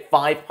 Should we hit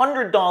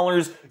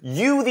 $500,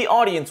 you, the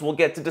audience, will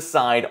get to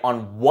decide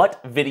on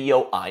what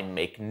video I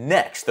make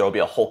next. There will be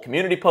a whole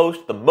community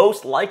post. The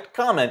most liked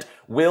comment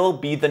will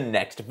be the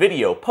next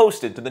video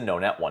posted to the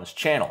Known At Once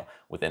channel.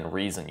 Within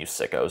reason, you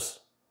sickos.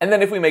 And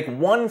then if we make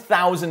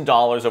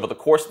 $1,000 over the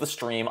course of the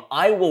stream,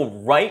 I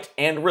will write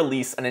and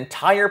release an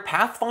entire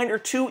Pathfinder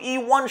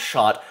 2e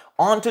one-shot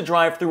onto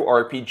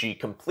DriveThruRPG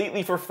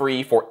completely for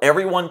free for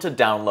everyone to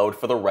download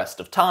for the rest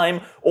of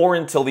time, or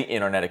until the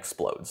internet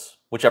explodes,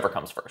 whichever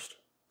comes first.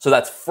 So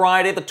that's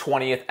Friday the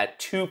 20th at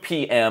 2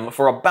 p.m.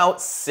 for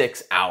about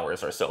 6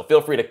 hours or so.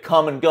 Feel free to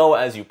come and go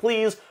as you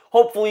please.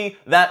 Hopefully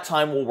that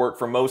time will work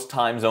for most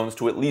time zones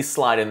to at least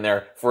slide in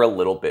there for a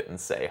little bit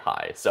and say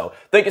hi. So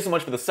thank you so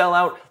much for the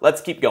sellout.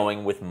 Let's keep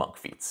going with monk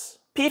feats.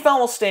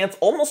 P-Foul stance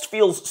almost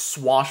feels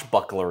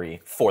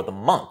swashbucklery for the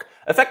monk.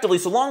 Effectively,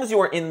 so long as you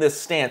are in this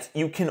stance,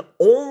 you can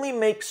only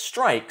make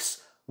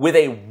strikes with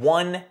a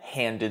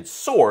one-handed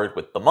sword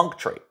with the monk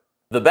trait.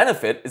 The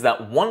benefit is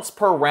that once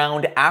per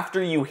round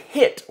after you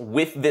hit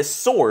with this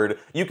sword,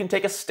 you can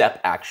take a step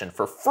action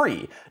for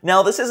free.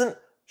 Now, this isn't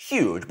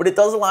huge, but it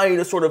does allow you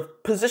to sort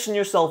of position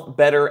yourself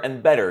better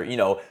and better. You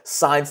know,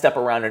 sidestep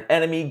around an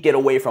enemy, get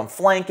away from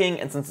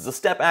flanking, and since it's a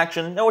step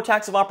action, no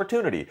attacks of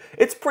opportunity.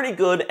 It's pretty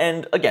good,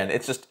 and again,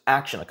 it's just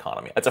action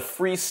economy. It's a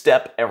free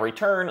step every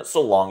turn, so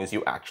long as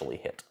you actually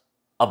hit.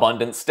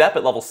 Abundant Step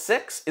at level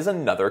 6 is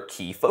another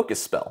key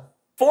focus spell.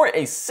 For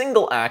a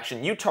single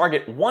action, you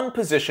target one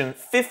position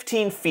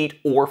 15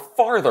 feet or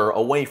farther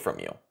away from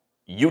you.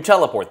 You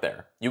teleport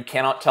there. You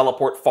cannot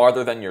teleport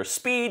farther than your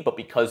speed, but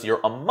because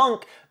you're a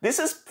monk, this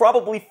is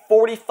probably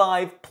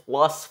 45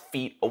 plus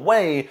feet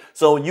away,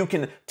 so you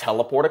can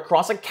teleport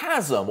across a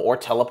chasm or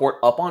teleport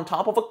up on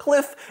top of a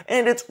cliff,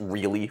 and it's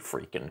really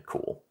freaking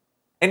cool.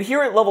 And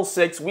here at level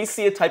 6, we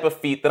see a type of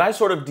feat that I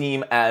sort of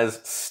deem as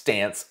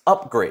stance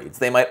upgrades.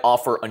 They might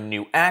offer a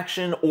new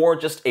action or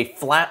just a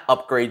flat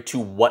upgrade to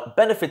what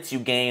benefits you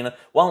gain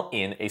while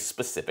in a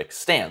specific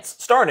stance,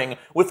 starting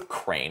with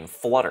Crane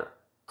Flutter.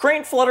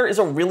 Crane Flutter is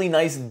a really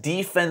nice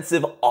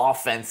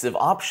defensive-offensive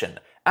option.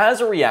 As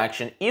a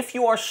reaction, if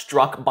you are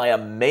struck by a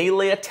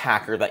melee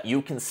attacker that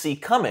you can see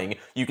coming,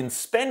 you can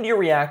spend your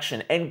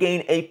reaction and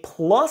gain a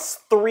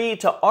 +3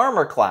 to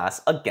armor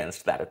class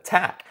against that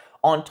attack.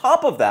 On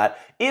top of that,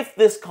 if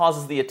this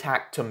causes the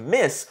attack to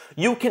miss,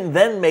 you can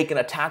then make an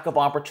attack of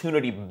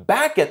opportunity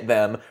back at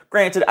them,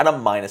 granted at a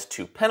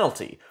 -2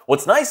 penalty.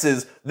 What's nice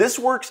is, this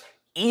works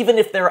even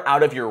if they're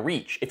out of your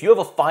reach. If you have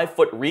a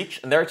 5-foot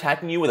reach and they're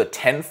attacking you with a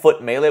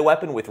 10-foot melee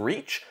weapon with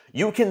reach,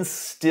 you can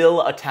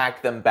still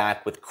attack them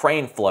back with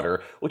Crane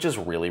Flutter, which is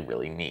really,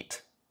 really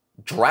neat.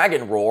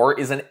 Dragon Roar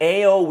is an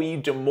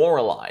AoE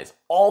demoralize.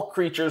 All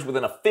creatures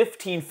within a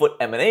 15-foot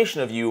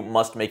emanation of you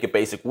must make a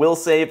basic will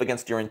save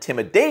against your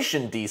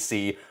intimidation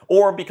DC,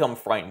 or become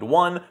frightened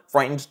 1,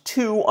 frightened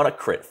 2 on a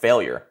crit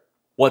failure.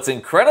 What's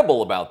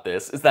incredible about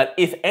this is that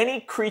if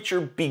any creature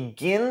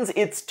begins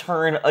its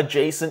turn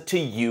adjacent to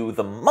you,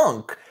 the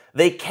monk,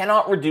 they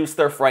cannot reduce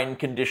their frightened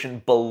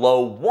condition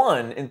below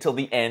 1 until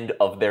the end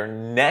of their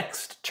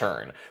next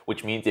turn,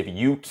 which means if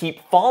you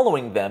keep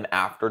following them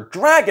after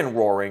Dragon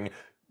Roaring,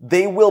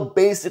 they will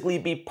basically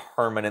be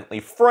permanently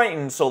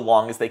frightened so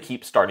long as they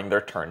keep starting their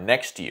turn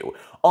next to you.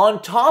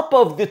 On top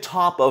of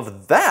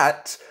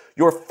that,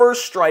 your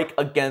first strike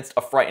against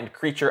a frightened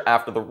creature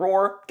after the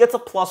roar gets a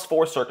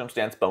 +4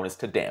 circumstance bonus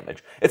to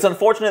damage. It's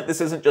unfortunate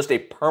this isn't just a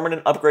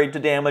permanent upgrade to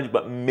damage,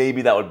 but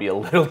maybe that would be a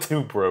little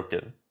too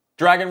broken.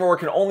 Dragon Roar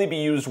can only be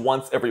used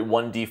once every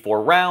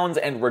 1d4 rounds,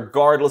 and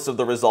regardless of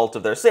the result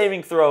of their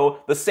saving throw,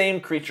 the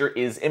same creature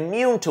is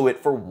immune to it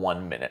for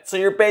 1 minute. So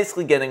you're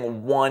basically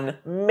getting 1,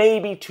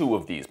 maybe 2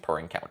 of these per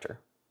encounter.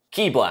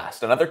 Ki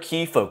Blast, another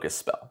key focus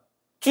spell.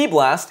 Ki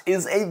Blast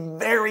is a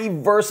very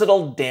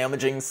versatile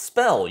damaging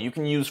spell. You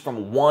can use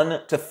from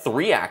 1 to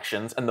 3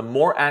 actions, and the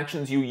more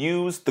actions you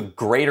use, the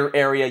greater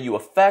area you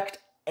affect,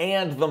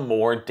 and the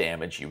more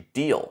damage you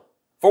deal.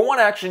 For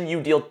 1 action,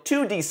 you deal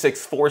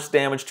 2d6 force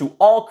damage to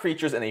all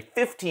creatures in a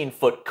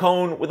 15-foot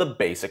cone with a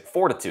basic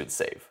fortitude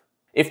save.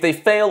 If they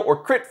fail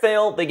or crit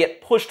fail, they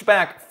get pushed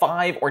back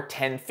 5 or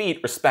 10 feet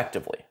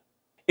respectively.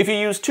 If you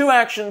use 2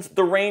 actions,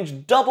 the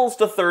range doubles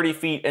to 30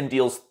 feet and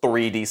deals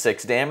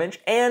 3d6 damage,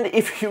 and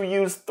if you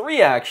use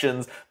 3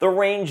 actions, the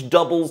range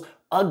doubles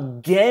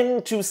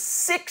again to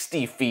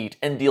 60 feet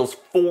and deals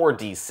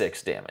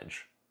 4d6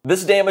 damage.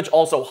 This damage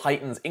also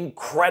heightens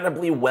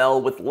incredibly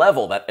well with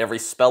level, that every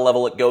spell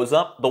level it goes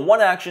up, the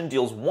 1 action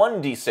deals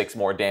 1d6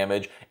 more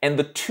damage, and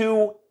the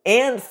 2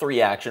 and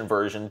 3 action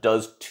version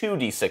does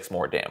 2d6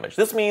 more damage.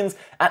 This means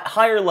at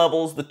higher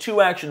levels, the 2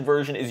 action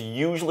version is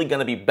usually going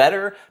to be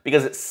better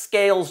because it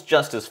scales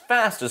just as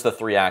fast as the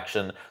 3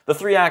 action. The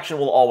 3 action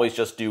will always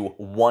just do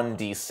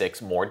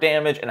 1d6 more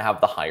damage and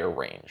have the higher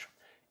range.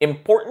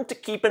 Important to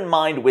keep in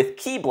mind with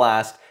Ki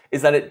Blast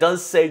is that it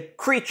does say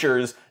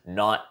creatures,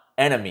 not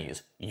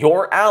enemies.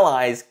 Your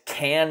allies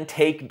can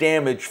take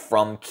damage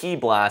from Ki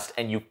Blast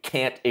and you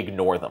can't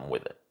ignore them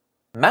with it.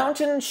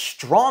 Mountain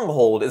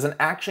Stronghold is an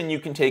action you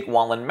can take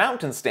while in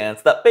Mountain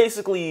Stance that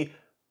basically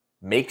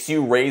makes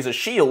you raise a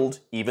shield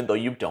even though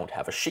you don't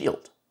have a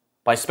shield.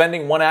 By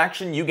spending 1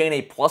 action, you gain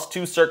a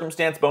 +2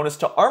 circumstance bonus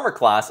to armor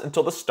class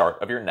until the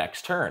start of your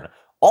next turn.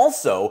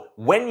 Also,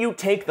 when you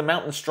take the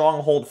Mountain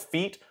Stronghold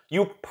feat,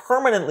 you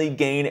permanently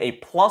gain a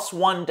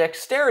 +1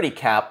 dexterity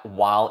cap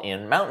while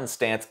in Mountain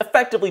Stance,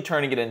 effectively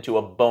turning it into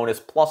a bonus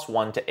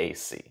 +1 to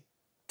AC.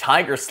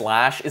 Tiger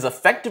Slash is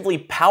effectively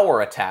power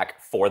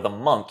attack for the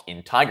monk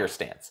in Tiger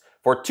Stance.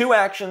 For 2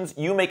 actions,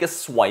 you make a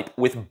swipe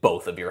with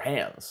both of your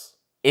hands.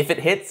 If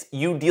it hits,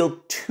 you deal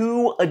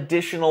 2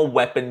 additional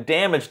weapon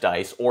damage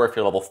dice, or if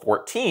you're level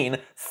 14,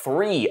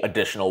 3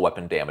 additional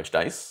weapon damage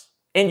dice.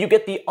 And you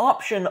get the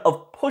option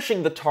of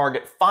pushing the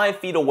target 5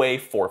 feet away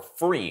for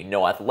free,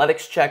 no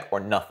athletics check or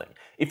nothing.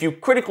 If you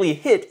critically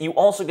hit, you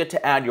also get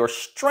to add your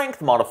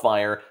strength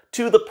modifier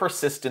to the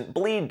persistent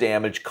bleed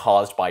damage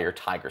caused by your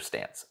Tiger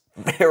Stance.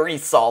 Very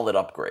solid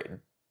upgrade.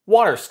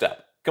 Water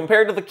Step.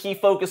 Compared to the key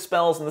focus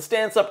spells and the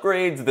stance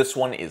upgrades, this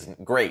one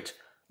isn't great.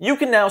 You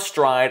can now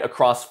stride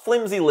across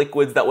flimsy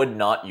liquids that would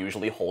not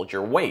usually hold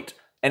your weight.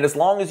 And as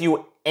long as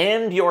you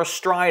end your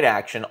stride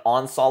action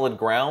on solid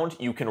ground,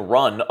 you can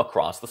run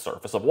across the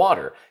surface of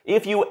water.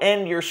 If you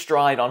end your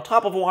stride on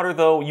top of water,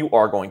 though, you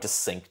are going to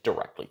sink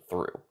directly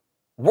through.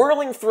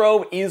 Whirling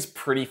Throw is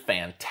pretty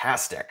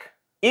fantastic.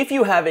 If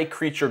you have a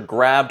creature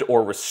grabbed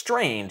or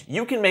restrained,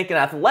 you can make an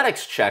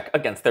athletics check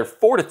against their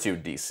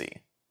fortitude DC.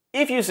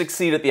 If you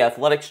succeed at the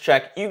athletics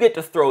check, you get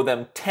to throw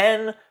them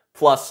 10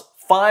 plus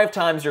 5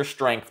 times your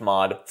strength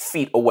mod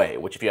feet away,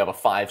 which if you have a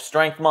 5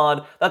 strength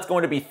mod, that's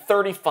going to be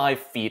 35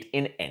 feet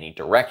in any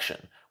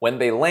direction. When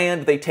they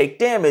land, they take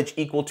damage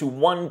equal to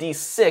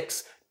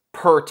 1d6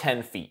 per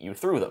 10 feet you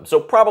threw them, so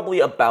probably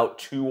about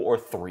 2 or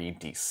 3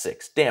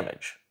 d6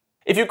 damage.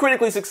 If you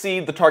critically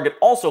succeed, the target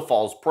also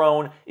falls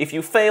prone. If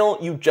you fail,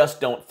 you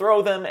just don't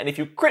throw them, and if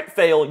you crit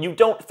fail, you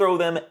don't throw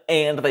them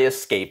and they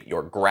escape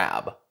your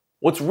grab.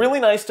 What's really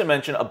nice to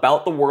mention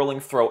about the Whirling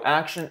Throw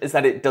action is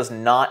that it does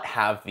not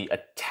have the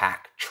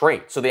attack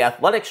trait, so the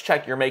athletics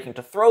check you're making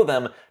to throw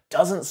them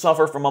doesn't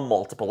suffer from a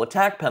multiple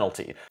attack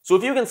penalty. So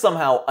if you can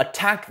somehow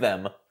attack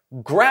them,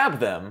 grab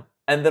them,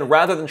 and then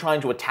rather than trying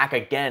to attack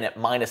again at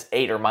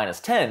 -8 or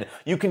 -10,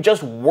 you can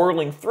just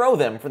Whirling Throw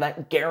them for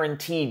that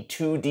guaranteed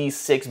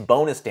 2d6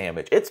 bonus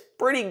damage. It's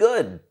pretty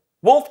good.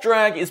 Wolf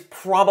Drag is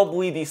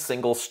probably the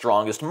single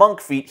strongest monk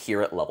feat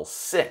here at level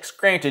 6.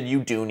 Granted, you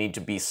do need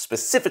to be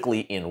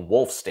specifically in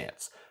Wolf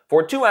Stance.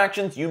 For 2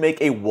 actions, you make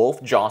a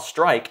Wolf Jaw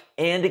Strike,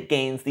 and it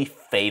gains the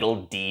Fatal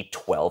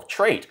D12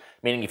 trait,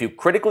 meaning if you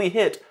critically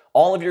hit,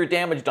 all of your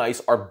damage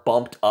dice are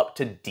bumped up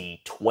to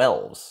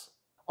D12s.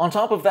 On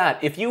top of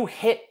that, if you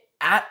hit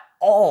at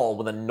all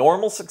with a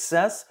normal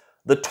success,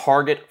 the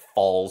target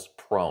falls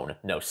prone.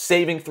 No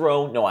saving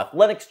throw, no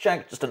athletics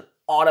check, just an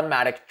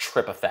automatic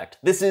trip effect.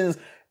 This is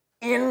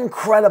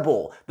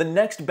incredible! The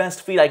next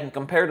best feat I can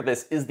compare to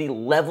this is the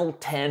level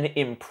 10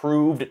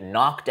 improved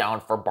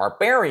knockdown for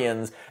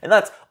barbarians, and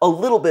that's a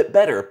little bit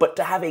better, but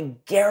to have a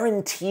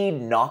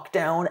guaranteed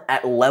knockdown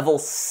at level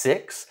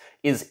 6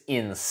 is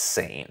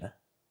insane.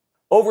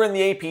 Over in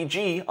the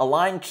APG,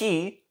 Align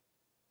Key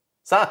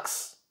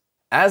sucks.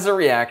 As a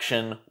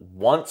reaction,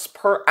 once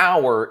per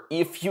hour,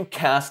 if you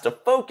cast a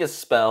focus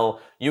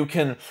spell, you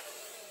can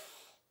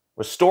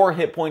restore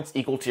hit points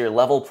equal to your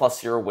level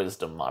plus your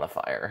wisdom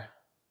modifier.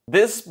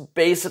 This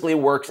basically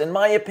works, in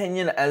my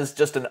opinion, as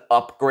just an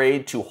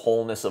upgrade to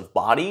Wholeness of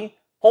Body.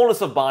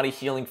 Wholeness of Body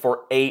healing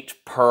for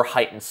 8 per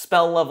heightened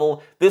spell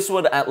level. This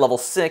would, at level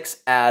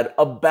 6, add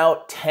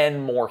about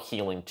 10 more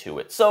healing to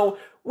it. So,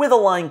 with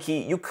Align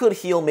Key, you could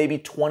heal maybe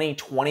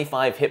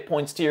 20-25 hit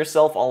points to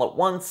yourself all at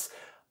once,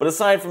 but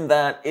aside from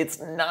that,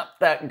 it's not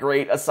that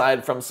great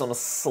aside from some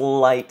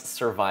slight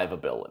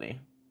survivability.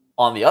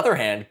 On the other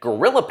hand,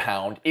 Gorilla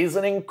Pound is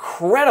an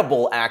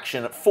incredible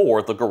action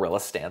for the Gorilla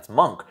Stance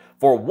Monk.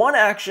 For one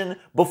action,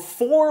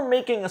 before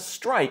making a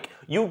strike,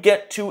 you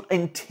get to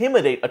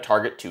intimidate a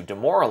target to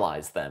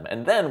demoralize them,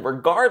 and then,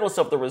 regardless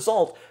of the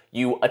result,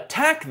 you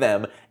attack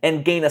them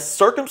and gain a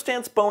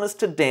circumstance bonus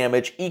to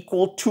damage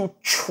equal to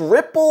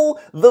triple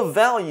the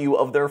value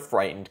of their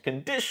frightened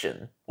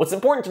condition. What's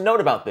important to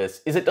note about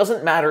this is it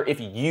doesn't matter if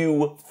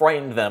you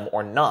frightened them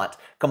or not.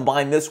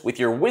 Combine this with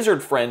your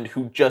wizard friend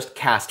who just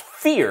cast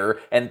Fear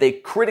and they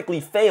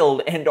critically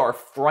failed and are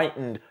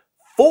frightened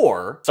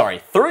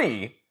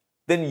 3,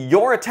 then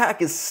your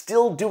attack is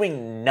still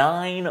doing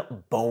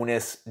 9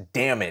 bonus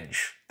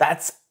damage.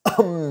 That's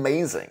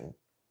amazing.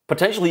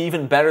 Potentially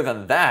even better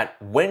than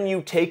that, when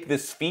you take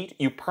this feat,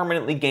 you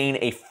permanently gain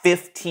a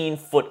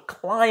 15-foot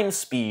climb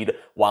speed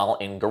while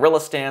in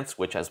Gorilla Stance,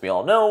 which, as we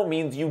all know,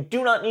 means you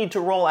do not need to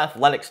roll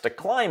athletics to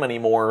climb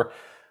anymore.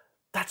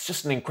 That's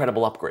just an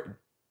incredible upgrade.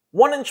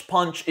 1-inch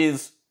Punch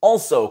is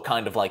also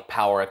kind of like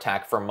Power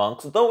Attack for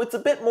monks, though it's a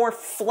bit more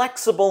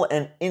flexible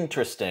and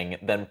interesting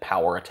than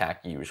Power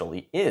Attack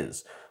usually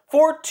is.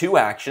 For 2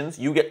 actions,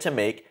 you get to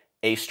make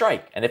a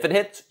strike, and if it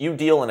hits, you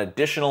deal an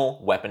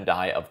additional weapon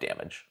die of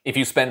damage. If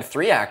you spend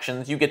 3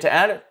 actions, you get to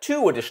add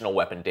 2 additional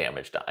weapon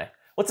damage die.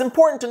 What's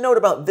important to note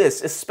about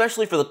this,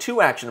 especially for the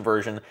 2-action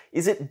version,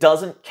 is it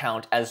doesn't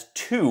count as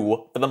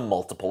 2 for the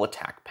multiple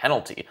attack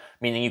penalty,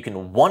 meaning you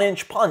can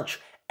 1-inch punch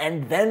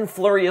and then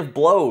flurry of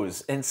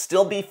blows and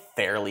still be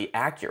fairly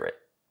accurate.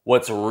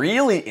 What's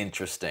really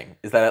interesting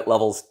is that at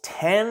levels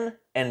 10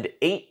 and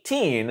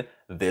 18,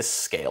 this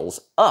scales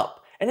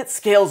up, and it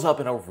scales up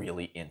in a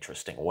really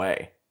interesting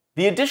way.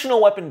 The additional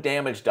weapon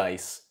damage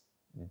dice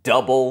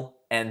double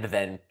and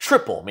then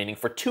triple, meaning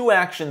for 2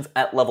 actions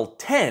at level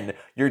 10,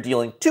 you're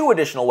dealing 2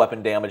 additional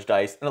weapon damage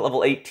dice, and at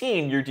level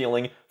 18, you're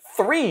dealing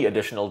 3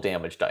 additional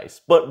damage dice.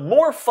 But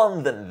more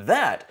fun than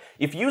that,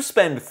 if you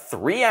spend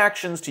 3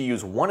 actions to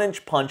use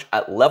 1-inch punch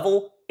at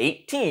level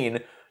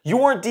 18,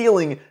 you are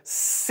dealing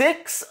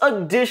 6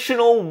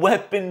 additional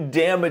weapon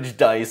damage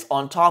dice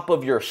on top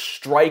of your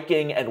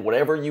striking and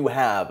whatever you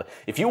have.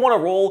 If you want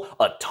to roll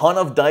a ton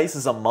of dice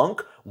as a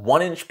monk,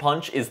 1-inch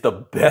punch is the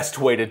best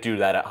way to do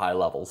that at high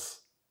levels.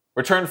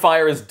 Return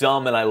Fire is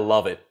dumb and I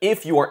love it.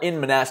 If you are in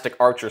Monastic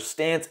Archer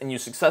stance and you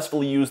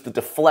successfully use the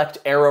deflect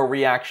arrow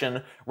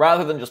reaction,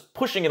 rather than just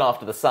pushing it off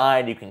to the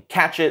side, you can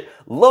catch it,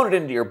 load it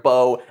into your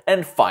bow,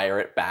 and fire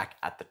it back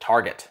at the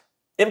target.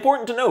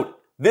 Important to note,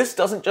 this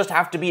doesn't just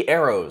have to be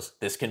arrows.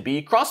 This can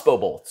be crossbow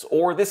bolts,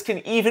 or this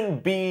can even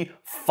be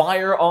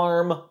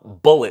firearm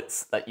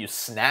bullets that you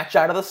snatch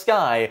out of the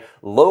sky,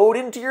 load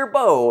into your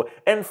bow,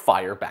 and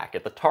fire back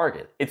at the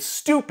target. It's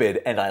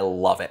stupid, and I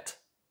love it.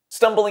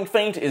 Stumbling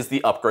Feint is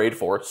the upgrade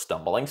for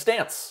Stumbling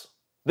Stance.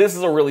 This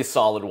is a really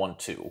solid one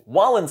too.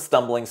 While in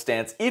Stumbling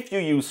Stance, if you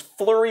use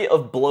Flurry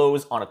of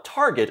Blows on a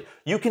target,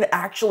 you can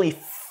actually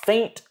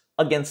feint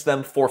against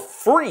them for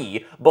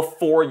free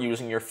before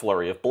using your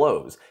Flurry of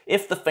Blows.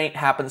 If the feint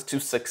happens to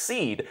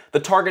succeed, the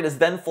target is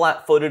then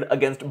flat-footed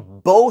against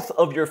both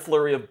of your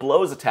Flurry of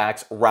Blows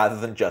attacks rather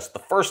than just the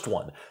first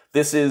one.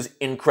 This is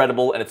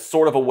incredible, and it's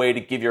sort of a way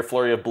to give your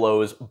Flurry of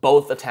Blows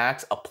both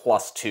attacks a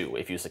 +2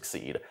 if you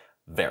succeed.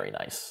 Very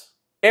nice.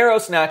 Arrow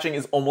Snatching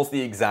is almost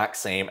the exact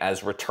same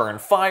as Return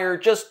Fire,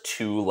 just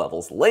 2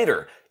 levels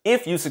later.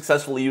 If you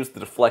successfully use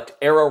the deflect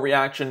arrow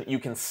reaction, you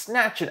can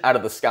snatch it out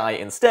of the sky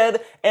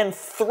instead and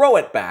throw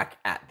it back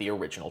at the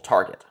original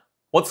target.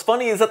 What's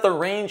funny is that the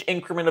range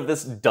increment of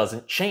this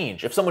doesn't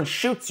change. If someone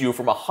shoots you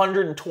from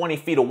 120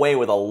 feet away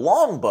with a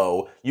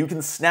longbow, you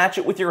can snatch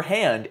it with your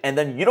hand and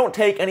then you don't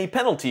take any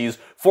penalties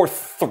for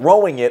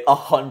throwing it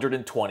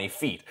 120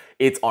 feet.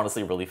 It's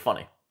honestly really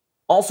funny.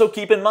 Also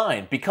keep in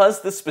mind,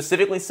 because this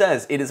specifically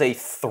says it is a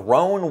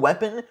thrown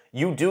weapon,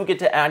 you do get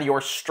to add your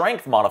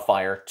strength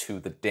modifier to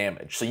the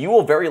damage. So you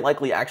will very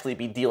likely actually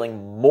be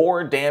dealing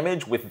more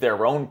damage with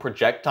their own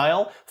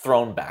projectile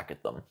thrown back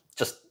at them.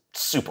 Just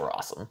super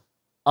awesome.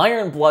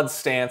 Iron Blood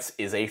Stance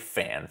is a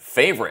fan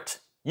favorite.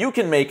 You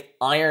can make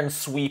Iron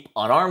Sweep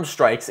unarmed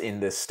strikes in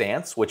this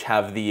stance, which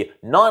have the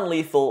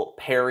non-lethal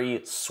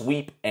parry,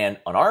 sweep, and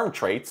unarmed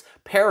traits.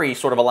 Parry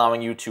sort of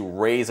allowing you to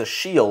raise a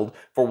shield.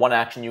 For one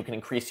action, you can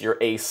increase your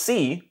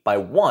AC by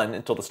 1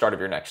 until the start of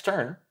your next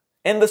turn.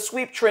 And the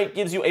sweep trait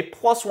gives you a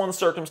 +1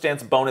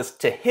 circumstance bonus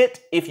to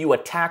hit if you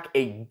attack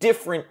a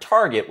different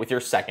target with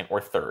your second or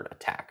third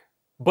attack.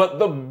 But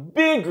the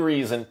big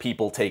reason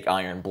people take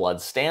Iron Blood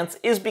stance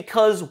is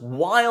because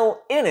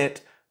while in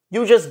it,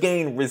 you just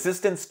gain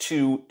resistance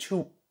 2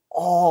 to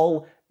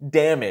all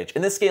damage.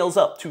 And this scales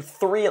up to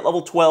 3 at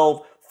level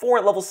 12, 4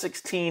 at level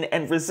 16,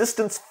 and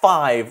resistance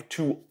 5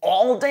 to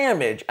all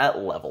damage at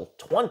level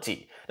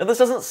 20. Now this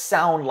doesn't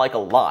sound like a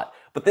lot,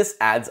 but this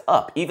adds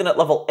up. Even at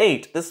level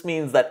 8, this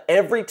means that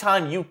every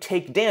time you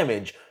take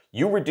damage,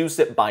 you reduce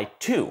it by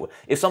 2.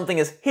 If something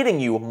is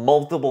hitting you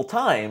multiple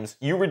times,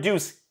 you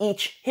reduce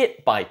each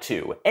hit by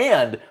 2.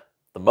 And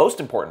the most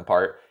important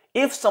part,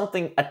 if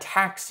something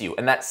attacks you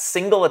and that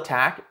single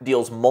attack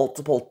deals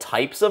multiple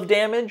types of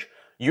damage,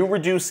 you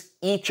reduce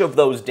each of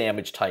those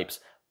damage types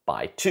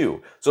by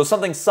 2. So if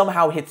something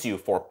somehow hits you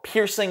for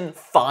piercing,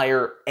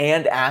 fire,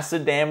 and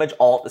acid damage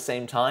all at the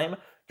same time,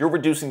 you're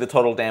reducing the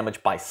total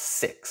damage by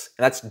 6,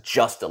 and that's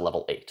just at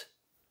level 8.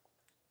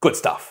 Good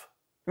stuff.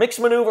 Mixed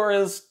maneuver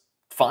is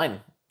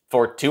fine.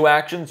 For 2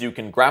 actions, you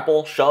can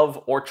grapple,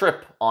 shove, or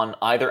trip on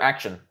either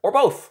action, or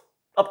both.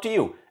 Up to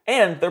you.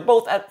 And they're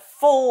both at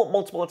full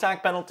multiple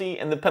attack penalty,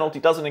 and the penalty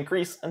doesn't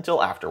increase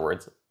until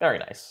afterwards. Very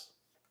nice.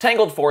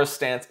 Tangled Forest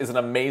stance is an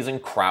amazing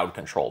crowd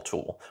control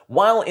tool.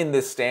 While in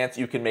this stance,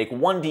 you can make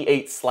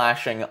 1d8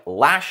 slashing,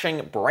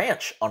 lashing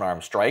branch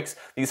unarmed strikes.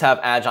 These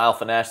have agile,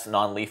 finesse,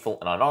 non-lethal,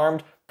 and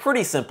unarmed.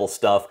 Pretty simple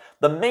stuff.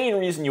 The main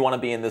reason you want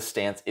to be in this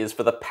stance is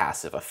for the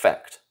passive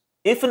effect.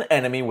 If an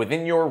enemy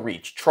within your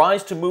reach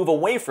tries to move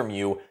away from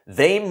you,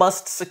 they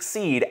must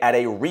succeed at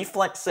a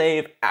reflex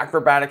save,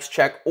 acrobatics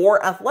check,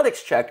 or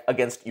athletics check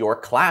against your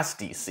class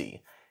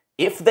DC.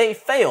 If they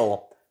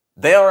fail,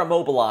 they are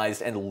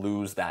immobilized and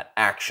lose that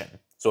action.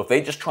 So if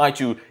they just try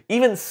to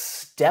even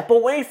step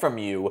away from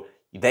you,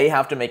 they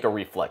have to make a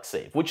reflex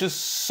save, which is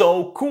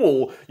so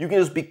cool. You can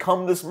just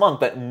become this monk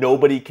that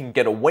nobody can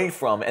get away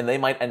from, and they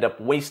might end up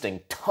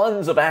wasting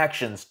tons of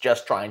actions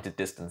just trying to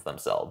distance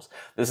themselves.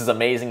 This is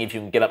amazing if you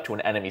can get up to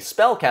an enemy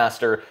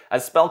spellcaster,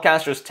 as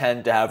spellcasters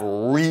tend to have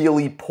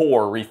really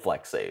poor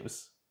reflex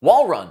saves.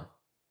 Wall run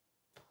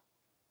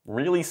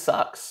really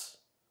sucks.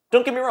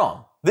 Don't get me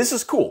wrong, this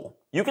is cool.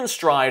 You can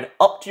stride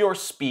up to your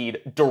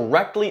speed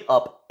directly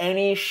up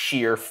any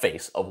sheer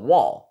face of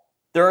wall.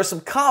 There are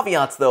some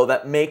caveats, though,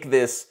 that make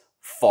this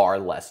far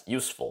less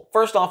useful.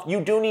 First off,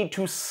 you do need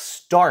to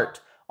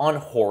start on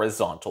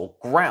horizontal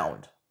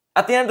ground.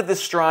 At the end of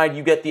this stride,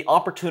 you get the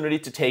opportunity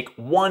to take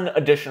 1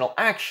 additional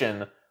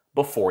action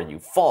before you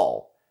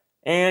fall.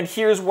 And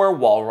here's where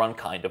wall run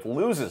kind of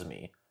loses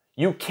me.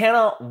 You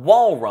cannot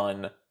wall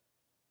run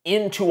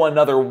into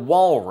another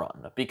wall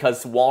run,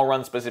 because wall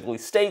run specifically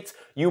states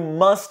you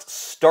must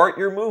start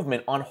your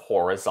movement on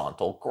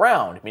horizontal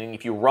ground, meaning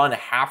if you run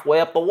halfway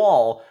up the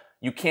wall,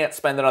 you can't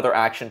spend another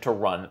action to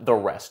run the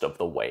rest of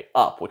the way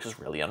up, which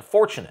is really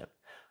unfortunate.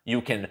 You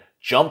can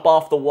jump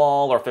off the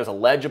wall, or if there's a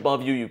ledge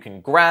above you, you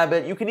can grab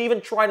it. You can even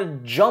try to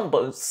jump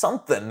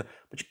something,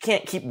 but you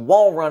can't keep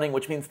wall running,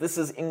 which means this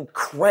is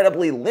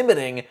incredibly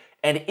limiting,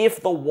 and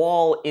if the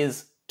wall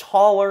is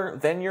taller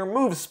than your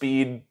move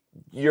speed,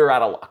 you're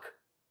out of luck.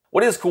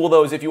 What is cool,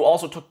 though, is if you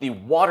also took the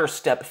water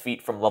step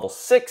feat from level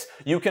 6,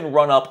 you can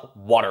run up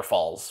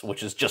waterfalls,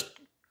 which is just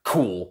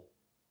cool.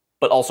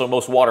 But also,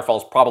 most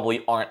waterfalls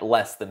probably aren't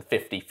less than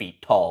 50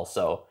 feet tall,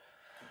 so...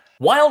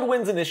 Wild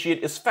Winds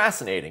Initiate is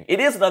fascinating. It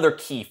is another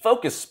key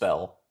focus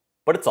spell,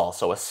 but it's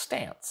also a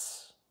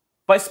stance.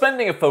 By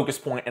spending a focus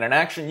point in an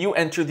action, you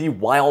enter the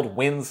Wild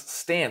Winds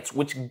stance,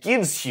 which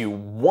gives you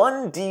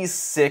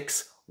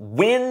 1d6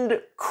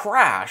 wind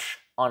crash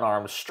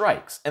unarmed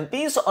strikes. And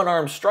these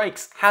unarmed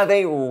strikes have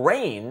a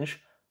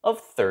range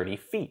of 30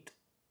 feet.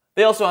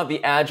 They also have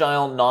the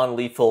agile,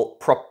 non-lethal,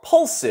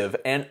 propulsive,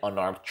 and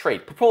unarmed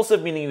trait.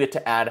 Propulsive meaning you get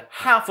to add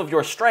half of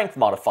your strength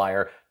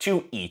modifier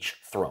to each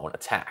thrown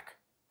attack.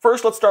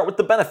 First, let's start with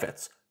the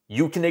benefits.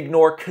 You can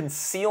ignore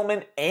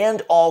concealment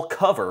and all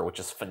cover, which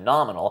is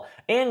phenomenal,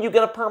 and you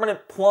get a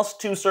permanent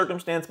 +2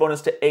 circumstance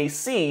bonus to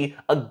AC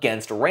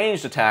against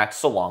ranged attacks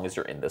so long as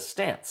you're in this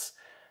stance.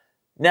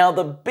 Now,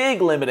 the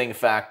big limiting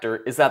factor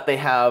is that they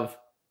have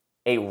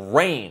a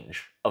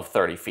range of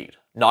 30 feet,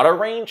 not a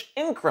range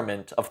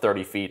increment of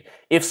 30 feet.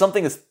 If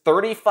something is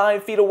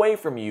 35 feet away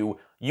from you,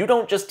 you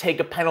don't just take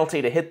a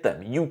penalty to hit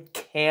them. You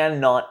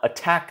cannot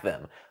attack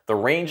them. The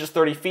range is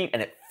 30 feet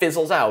and it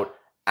fizzles out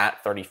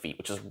at 30 feet,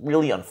 which is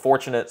really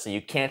unfortunate, so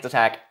you can't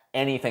attack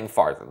anything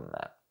farther than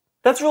that.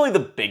 That's really the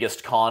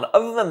biggest con.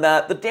 Other than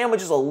that, the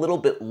damage is a little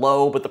bit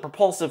low, but the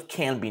propulsive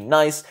can be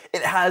nice.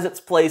 It has its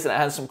place and it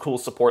has some cool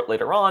support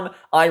later on.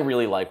 I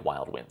really like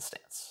Wild Wind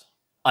stance.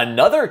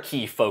 Another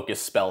key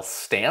focus spell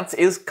stance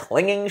is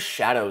Clinging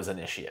Shadows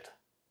Initiate.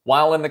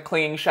 While in the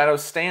Clinging Shadow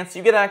stance,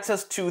 you get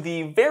access to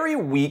the very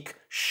weak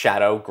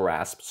Shadow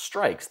Grasp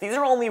strikes. These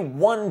are only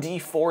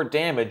 1d4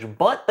 damage,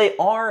 but they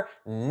are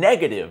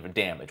negative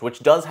damage,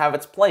 which does have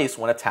its place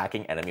when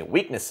attacking enemy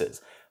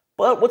weaknesses.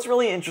 But what's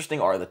really interesting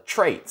are the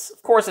traits.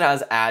 Of course, it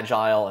has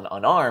Agile and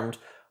Unarmed,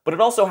 but it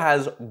also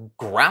has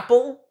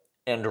Grapple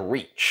and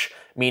Reach,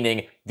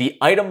 meaning the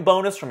item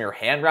bonus from your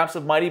Hand Wraps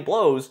of Mighty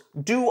Blows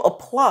do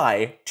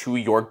apply to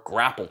your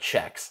grapple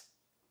checks.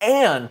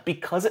 And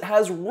because it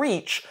has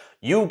Reach,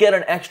 you get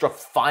an extra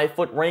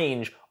 5-foot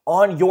range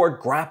on your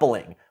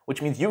grappling,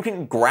 which means you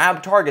can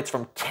grab targets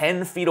from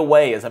 10 feet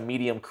away as a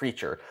medium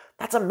creature.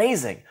 That's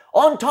amazing.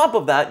 On top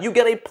of that, you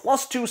get a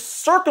 +2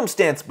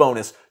 circumstance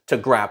bonus to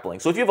grappling.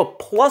 So if you have a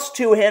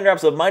 +2 Hand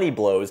Wraps of Mighty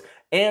Blows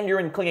and you're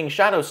in Clinging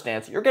Shadow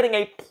stance, you're getting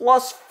a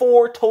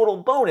 +4 total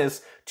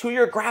bonus to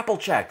your grapple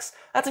checks.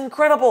 That's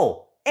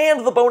incredible.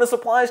 And the bonus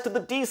applies to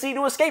the DC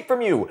to escape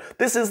from you.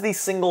 This is the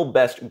single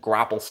best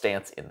grapple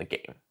stance in the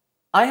game.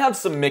 I have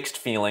some mixed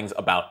feelings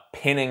about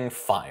Pinning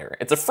Fire.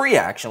 It's a free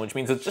action, which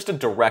means it's just a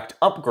direct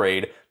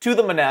upgrade to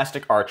the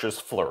Monastic Archer's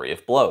Flurry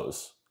of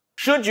Blows.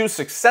 Should you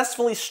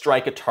successfully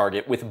strike a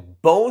target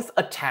with both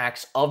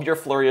attacks of your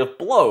Flurry of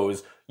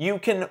Blows, you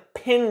can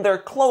pin their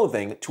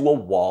clothing to a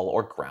wall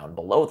or ground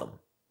below them.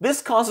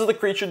 This causes the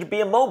creature to be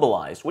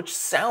immobilized, which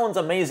sounds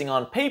amazing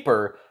on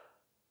paper,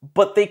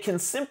 but they can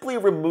simply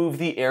remove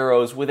the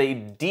arrows with a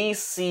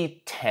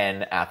DC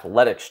 10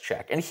 athletics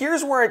check. And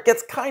here's where it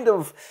gets kind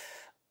of...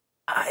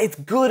 it's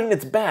good and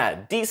it's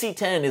bad. DC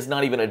 10 is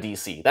not even a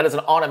DC. That is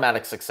an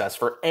automatic success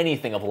for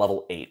anything of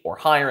level 8 or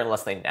higher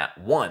unless they nat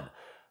 1.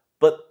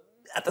 But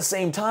at the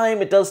same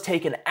time, it does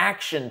take an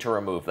action to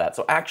remove that.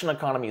 So action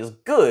economy is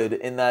good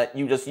in that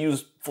you just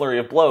use Flurry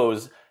of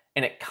Blows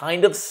and it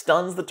kind of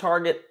stuns the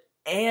target.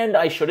 And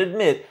I should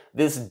admit,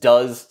 this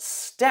does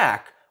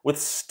stack with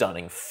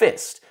Stunning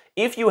Fist.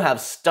 If you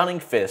have Stunning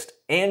Fist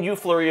and you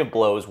Flurry of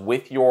Blows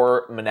with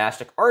your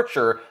Monastic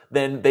Archer,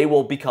 then they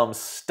will become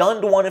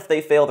stunned 1 if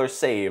they fail their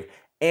save,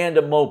 and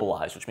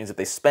immobilized, which means if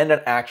they spend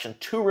an action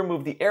to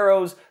remove the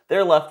arrows,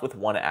 they're left with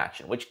 1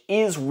 action, which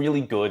is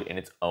really good in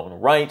its own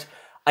right.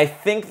 I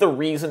think the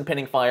reason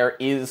Pinning Fire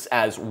is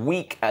as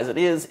weak as it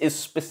is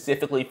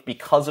specifically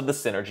because of the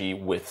synergy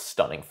with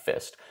Stunning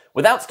Fist.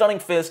 Without Stunning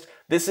Fist,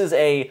 this is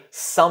a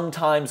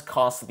sometimes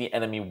costs the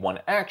enemy 1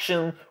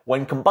 action.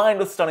 When combined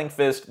with Stunning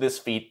Fist, this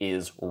feat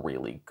is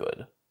really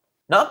good.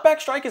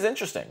 Knockback Strike is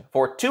interesting.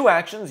 For 2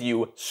 actions,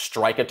 you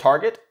strike a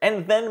target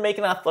and then make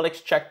an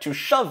athletics check to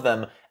shove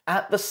them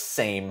at the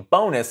same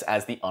bonus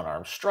as the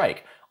unarmed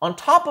strike. On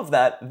top of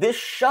that, this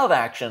shove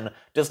action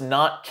does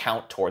not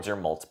count towards your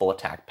multiple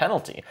attack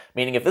penalty,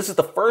 meaning if this is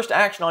the first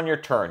action on your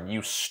turn,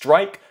 you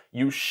strike,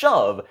 you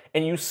shove,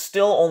 and you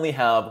still only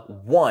have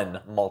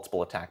 1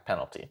 multiple attack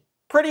penalty.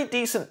 Pretty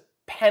decent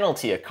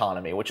penalty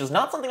economy, which is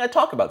not something I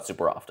talk about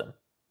super often.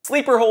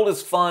 Sleeper Hold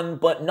is fun,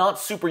 but not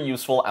super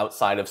useful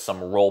outside of some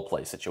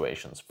roleplay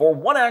situations. For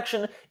 1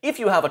 action, if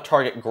you have a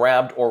target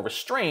grabbed or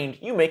restrained,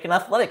 you make an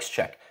athletics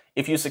check.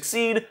 If you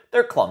succeed,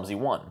 they're clumsy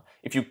 1.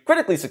 If you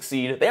critically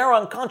succeed, they are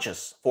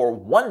unconscious for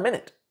 1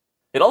 minute.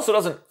 It also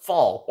doesn't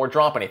fall or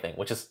drop anything,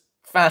 which is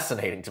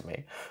fascinating to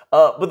me.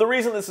 But the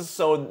reason this is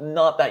so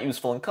not that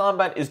useful in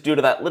combat is due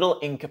to that little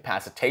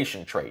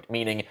incapacitation trait,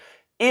 meaning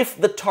if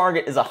the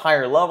target is a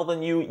higher level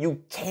than you,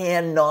 you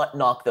cannot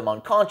knock them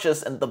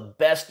unconscious, and the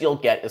best you'll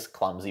get is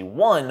clumsy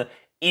 1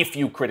 if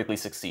you critically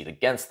succeed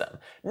against them.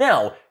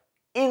 Now,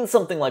 in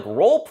something like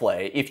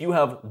roleplay, if you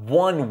have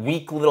 1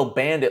 weak little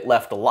bandit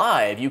left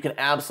alive, you can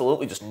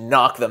absolutely just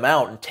knock them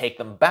out and take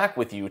them back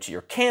with you to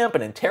your camp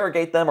and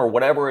interrogate them or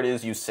whatever it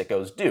is you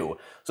sickos do.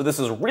 So this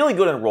is really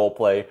good in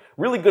roleplay,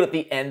 really good at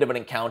the end of an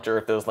encounter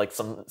if there's like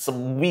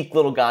some weak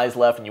little guys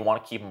left and you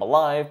want to keep them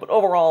alive, but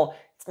overall,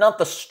 it's not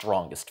the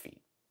strongest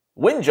feat.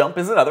 Wind Jump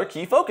is another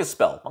key focus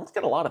spell. Monks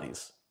get a lot of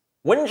these.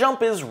 Wind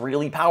Jump is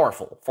really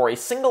powerful. For a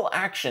single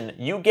action,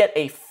 you get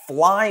a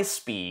fly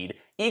speed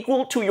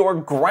equal to your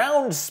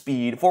ground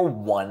speed for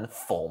 1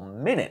 full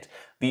minute.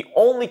 The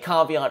only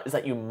caveat is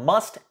that you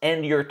must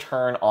end your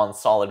turn on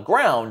solid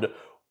ground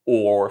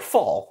or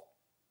fall.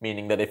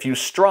 Meaning that if you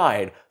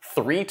stride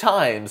 3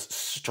 times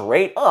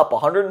straight up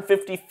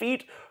 150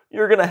 feet,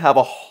 you're gonna have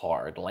a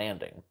hard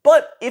landing.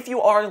 But if you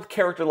are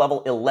character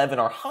level 11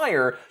 or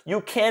higher,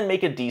 you can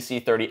make a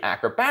DC 30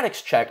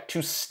 acrobatics check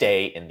to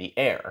stay in the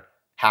air.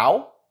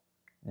 How?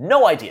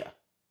 No idea.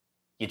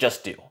 You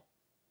just do.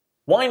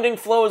 Winding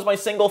Flow is my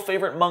single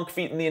favorite monk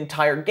feat in the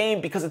entire game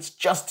because it's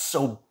just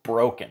so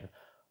broken.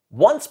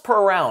 Once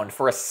per round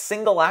for a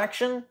single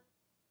action,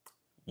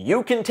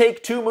 you can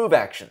take 2 move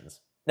actions.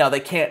 Now they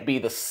can't be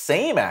the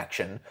same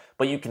action,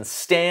 but you can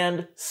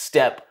stand,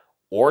 step,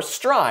 or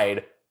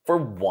stride for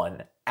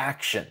 1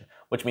 action,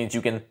 which means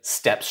you can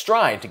step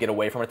stride to get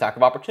away from an attack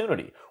of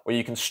opportunity, or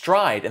you can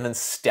stride and then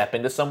step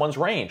into someone's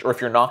range, or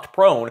if you're knocked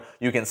prone,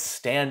 you can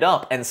stand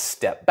up and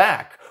step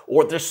back.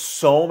 Or there's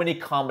so many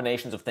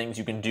combinations of things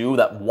you can do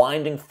that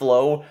Winding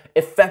Flow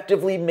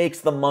effectively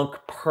makes the monk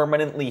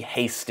permanently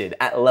hasted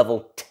at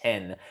level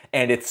 10,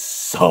 and it's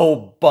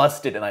so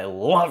busted and I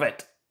love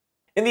it.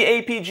 In the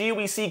APG,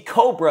 we see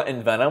Cobra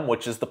in Venom,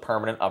 which is the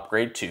permanent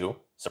upgrade to,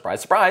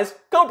 surprise, surprise,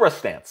 Cobra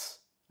stance.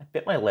 I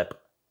bit my lip.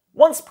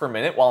 Once per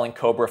minute, while in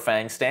Cobra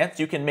Fang stance,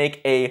 you can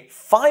make a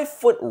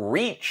 5-foot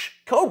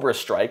reach Cobra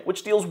Strike,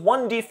 which deals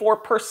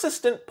 1d4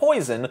 persistent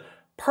poison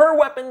per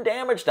weapon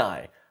damage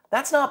die.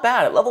 That's not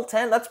bad. At level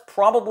 10, that's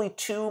probably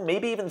 2,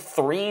 maybe even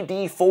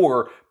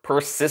 3d4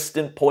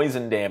 persistent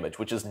poison damage,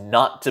 which is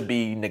not to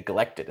be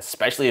neglected,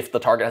 especially if the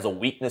target has a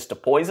weakness to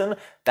poison.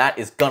 That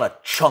is gonna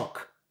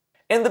chunk.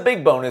 And the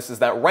big bonus is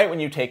that right when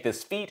you take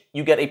this feat,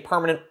 you get a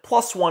permanent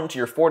 +1 to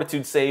your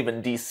Fortitude save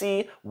and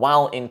DC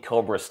while in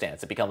Cobra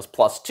stance. It becomes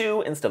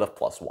 +2 instead of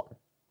 +1.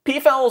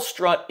 Peafowl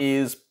Strut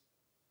is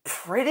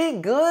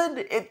pretty good.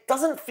 It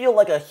doesn't feel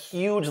like a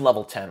huge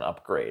level 10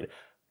 upgrade.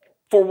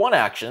 For one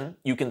action,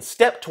 you can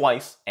step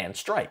twice and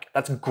strike.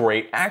 That's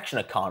great action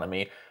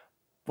economy,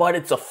 but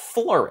it's a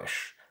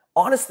flourish.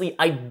 Honestly,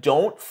 I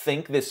don't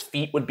think this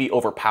feat would be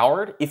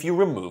overpowered if you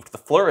removed the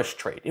flourish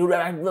trait. It would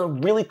add a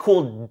really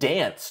cool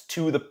dance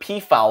to the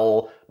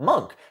Peafowl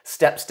monk.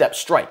 Step, step,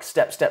 strike,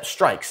 step, step,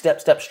 strike,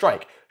 step, step,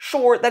 strike.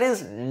 Sure, that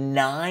is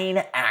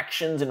 9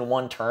 actions in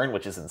one turn,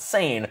 which is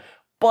insane,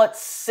 but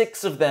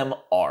 6 of them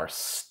are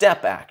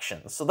step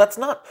actions. So that's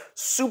not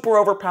super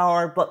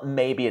overpowered, but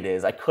maybe it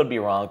is. I could be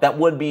wrong. That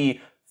would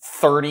be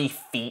 30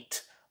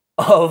 feet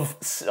of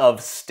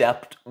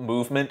stepped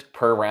movement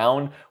per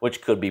round,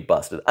 which could be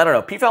busted. I don't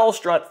know. Peafowl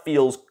Strut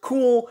feels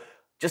cool,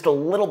 just a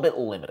little bit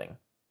limiting.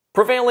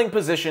 Prevailing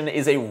Position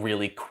is a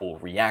really cool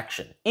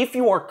reaction. If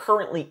you are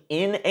currently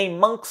in a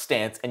monk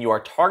stance and you are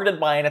targeted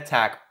by an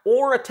attack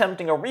or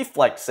attempting a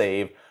reflex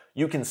save,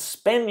 you can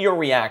spend your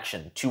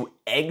reaction to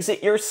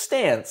exit your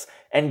stance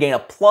and gain a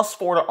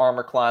 +4 to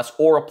armor class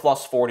or a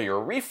 +4 to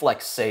your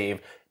reflex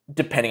save,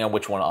 depending on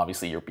which one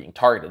obviously you're being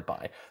targeted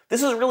by.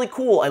 This is really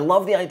cool. I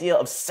love the idea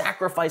of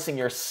sacrificing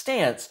your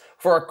stance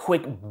for a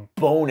quick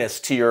bonus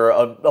to your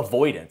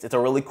avoidance. It's a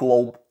really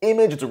cool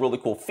image, it's a really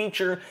cool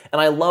feature,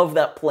 and I love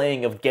that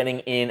playing of getting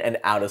in and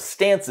out of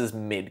stances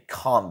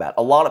mid-combat.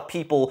 A lot of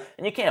people,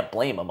 and you can't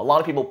blame them, a lot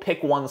of people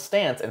pick one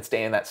stance and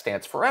stay in that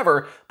stance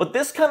forever, but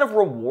this kind of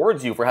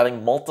rewards you for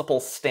having multiple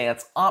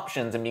stance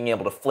options and being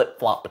able to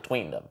flip-flop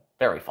between them.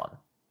 Very fun.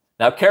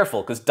 Now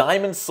careful, because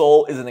Diamond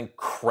Soul is an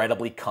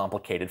incredibly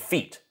complicated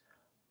feat.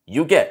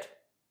 You get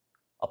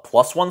a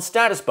 +1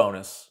 status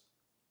bonus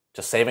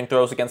to saving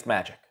throws against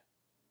magic.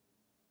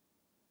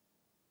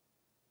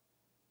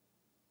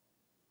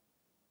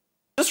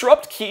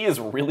 Disrupt Key is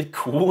really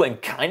cool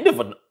and kind of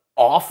an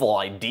awful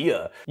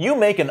idea. You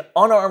make an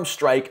unarmed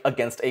strike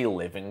against a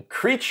living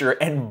creature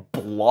and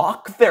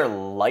block their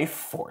life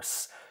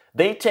force.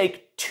 They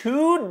take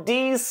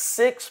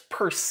 2d6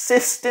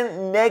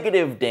 persistent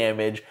negative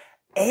damage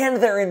and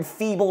they're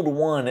enfeebled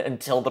 1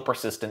 until the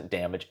persistent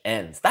damage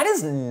ends. That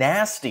is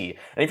nasty.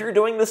 And if you're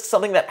doing this to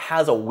something that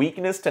has a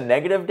weakness to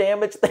negative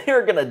damage, they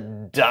are gonna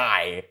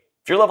die.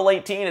 If you're level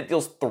 18, it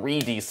deals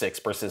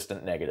 3d6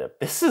 persistent negative.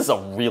 This is a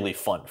really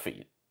fun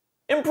feat.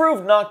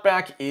 Improved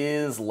Knockback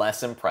is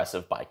less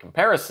impressive by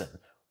comparison.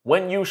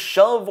 When you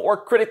shove or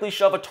critically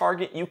shove a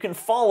target, you can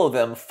follow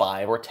them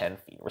 5 or 10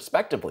 feet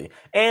respectively.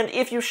 And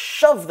if you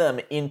shove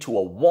them into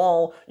a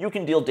wall, you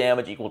can deal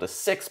damage equal to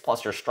 6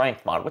 plus your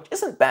strength mod, which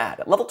isn't bad.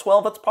 At level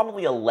 12, that's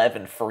probably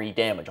 11 free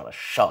damage on a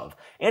shove.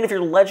 And if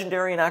you're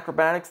legendary in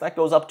acrobatics, that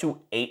goes up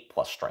to 8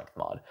 plus strength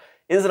mod.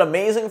 Is it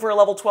amazing for a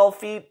level 12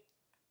 feat?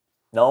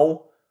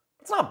 No,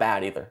 it's not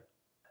bad either.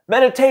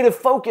 Meditative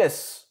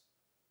Focus.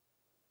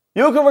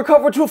 You can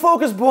recover 2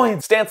 focus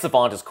points! Stance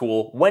Savant is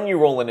cool. When you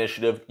roll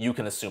initiative, you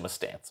can assume a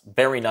stance.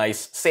 Very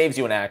nice, saves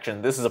you an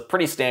action. This is a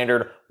pretty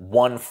standard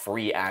 1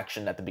 free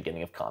action at the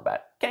beginning of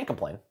combat. Can't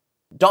complain.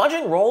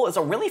 Dodging Roll is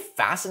a really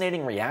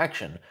fascinating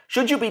reaction.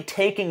 Should you be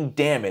taking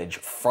damage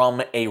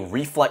from a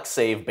reflex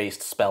save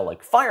based spell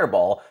like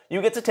Fireball,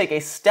 you get to take a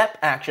step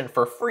action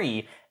for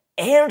free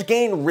and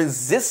gain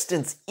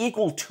resistance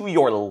equal to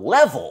your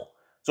level.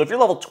 So if you're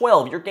level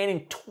 12, you're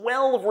gaining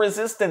 12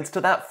 resistance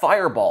to that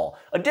fireball.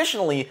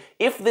 Additionally,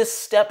 if this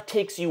step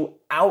takes you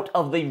out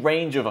of the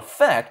range of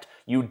effect,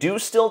 you do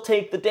still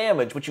take the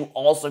damage, but you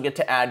also get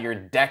to add your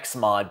dex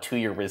mod to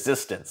your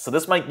resistance. So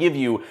this might give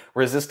you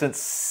resistance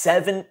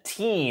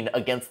 17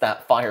 against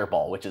that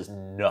fireball, which is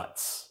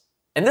nuts.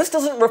 And this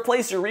doesn't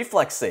replace your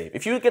reflex save.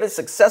 If you get a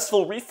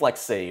successful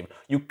reflex save,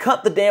 you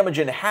cut the damage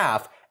in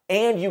half,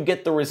 and you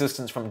get the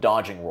resistance from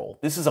dodging roll.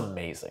 This is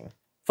amazing.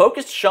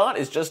 Focused Shot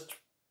is just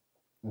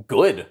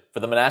good for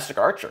the Monastic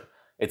Archer.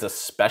 It's a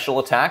special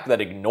attack that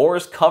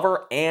ignores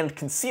cover and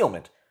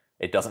concealment.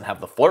 It doesn't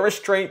have the Flourish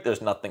trait,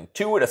 there's nothing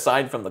to it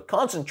aside from the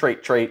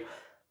Concentrate trait.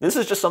 This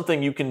is just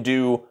something you can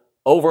do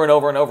over and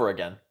over and over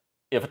again.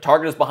 If a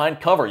target is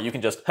behind cover, you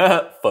can just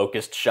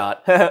focused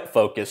shot,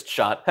 focused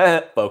shot,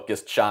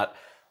 focused shot.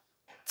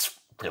 It's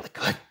really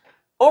good.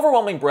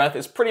 Overwhelming Breath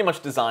is pretty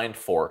much designed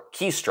for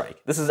Key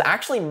Strike. This is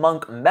actually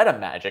monk meta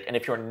magic, and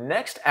if your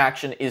next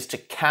action is to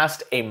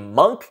cast a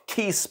monk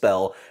key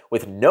spell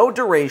with no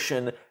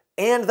duration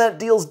and that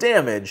deals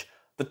damage,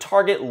 the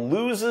target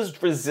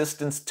loses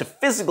resistance to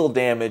physical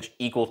damage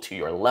equal to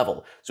your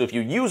level. So if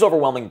you use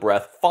Overwhelming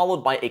Breath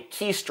followed by a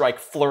Key Strike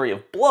Flurry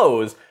of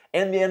Blows,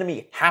 and the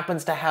enemy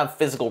happens to have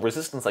physical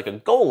resistance like a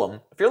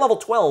golem, if you're level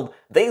 12,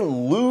 they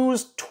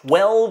lose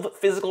 12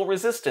 physical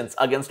resistance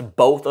against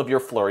both of your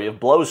Flurry of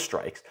Blows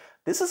strikes.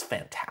 This is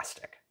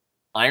fantastic.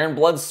 Iron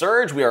Blood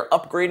Surge, we are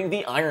upgrading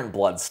the Iron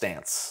Blood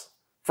stance.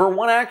 For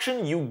one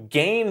action, you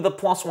gain the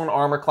 +1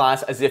 armor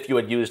class as if you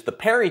had used the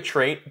parry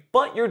trait,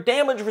 but your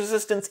damage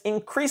resistance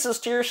increases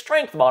to your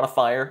strength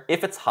modifier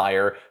if it's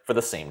higher for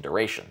the same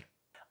duration.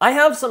 I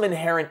have some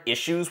inherent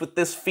issues with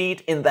this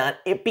feat in that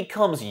it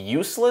becomes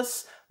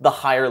useless the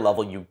higher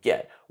level you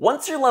get.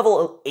 Once you're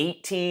level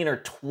 18 or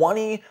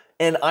 20,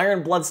 and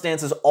Iron Blood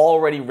Stance is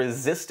already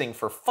resisting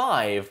for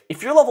 5,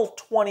 if you're level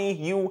 20,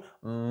 you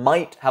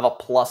might have a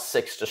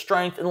 +6 to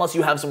strength unless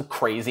you have some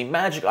crazy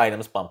magic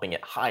items bumping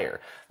it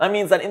higher. That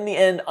means that in the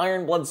end,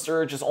 Iron Blood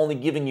Surge is only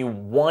giving you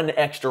 1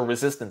 extra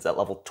resistance at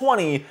level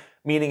 20,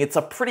 meaning it's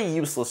a pretty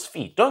useless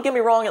feat. Don't get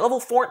me wrong, at level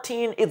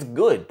 14, it's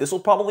good. This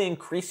will probably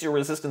increase your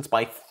resistance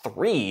by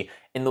 3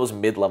 in those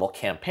mid-level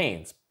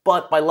campaigns.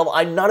 But by level,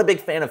 I'm not a big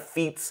fan of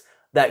feats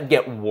that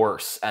get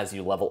worse as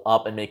you level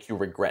up and make you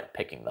regret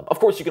picking them. Of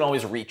course, you can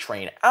always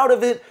retrain out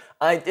of it.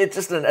 It's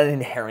just an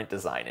inherent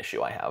design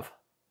issue I have.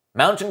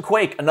 Mountain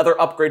Quake, another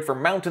upgrade for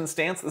Mountain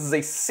Stance. This is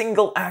a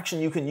single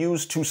action you can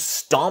use to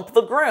stomp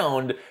the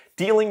ground,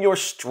 dealing your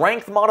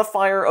strength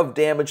modifier of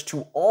damage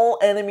to all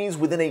enemies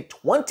within a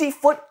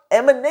 20-foot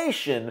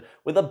emanation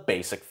with a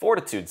basic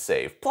fortitude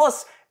save.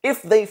 Plus,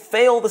 if they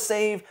fail the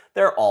save,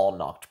 they're all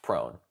knocked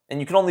prone. And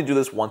you can only do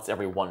this once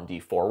every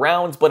 1d4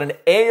 rounds, but an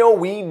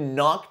AoE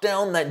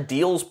knockdown that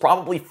deals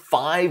probably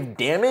 5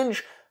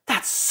 damage?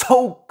 That's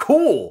so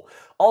cool!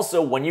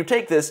 Also, when you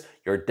take this,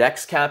 your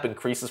dex cap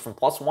increases from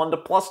 +1 to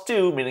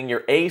 +2, meaning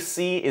your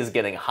AC is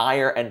getting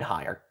higher and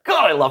higher.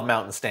 God, I love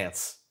Mountain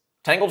Stance!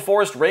 Tangled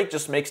Forest Rake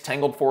just makes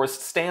Tangled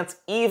Forest Stance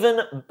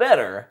even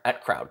better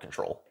at crowd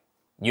control.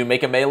 You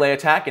make a melee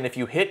attack, and if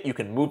you hit, you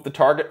can move the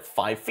target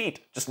 5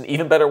 feet. Just an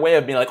even better way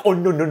of being like, oh,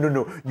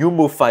 no, you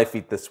move 5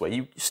 feet this way.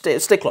 You stay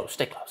close,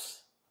 stay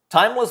close.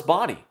 Timeless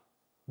Body.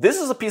 This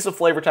is a piece of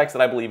flavor text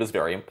that I believe is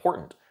very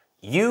important.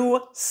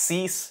 You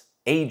cease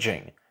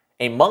aging.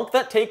 A monk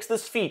that takes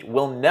this feat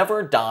will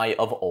never die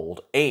of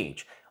old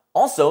age.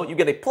 Also, you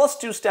get a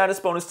 +2 status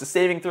bonus to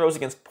saving throws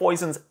against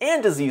poisons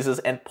and diseases,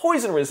 and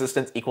poison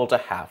resistance equal to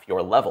half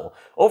your level.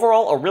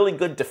 Overall, a really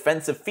good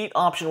defensive feat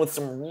option with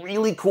some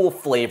really cool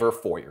flavor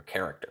for your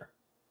character.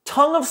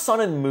 Tongue of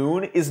Sun and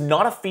Moon is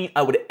not a feat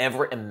I would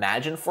ever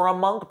imagine for a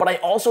monk, but I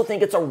also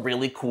think it's a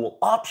really cool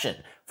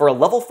option. For a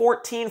level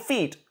 14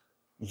 feat,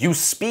 you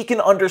speak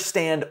and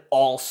understand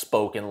all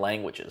spoken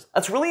languages.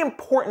 That's really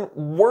important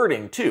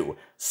wording too.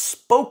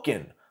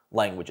 Spoken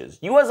languages.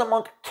 You as a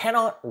monk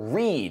cannot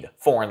read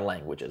foreign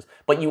languages,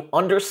 but you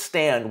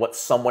understand what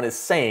someone is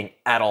saying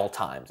at all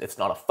times. It's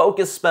not a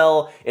focus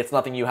spell, it's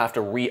nothing you have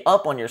to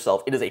re-up on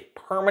yourself, it is a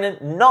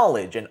permanent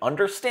knowledge and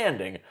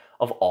understanding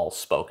of all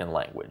spoken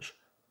language.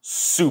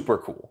 Super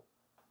cool.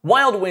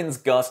 Wild Wind's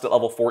Gust at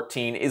level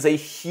 14 is a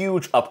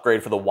huge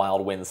upgrade for the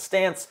Wild Wind's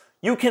stance.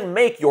 You can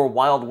make your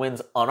Wild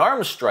Wind's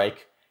unarmed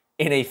strike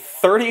in a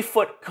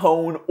 30-foot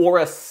cone or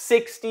a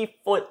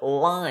 60-foot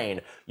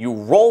line. You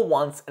roll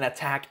once and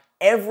attack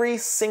every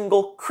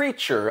single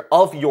creature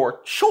of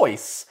your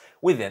choice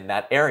within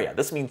that area.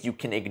 This means you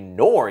can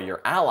ignore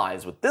your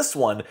allies with this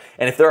one,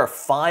 and if there are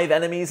 5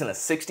 enemies in a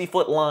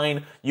 60-foot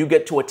line, you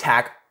get to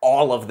attack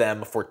all of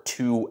them for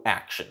 2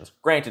 actions.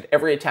 Granted,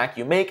 every attack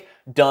you make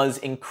does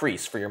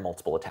increase for your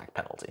multiple attack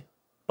penalty,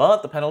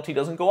 but the penalty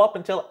doesn't go up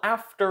until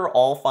after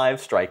all 5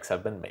 strikes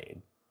have been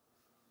made.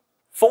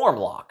 Form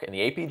Lock in the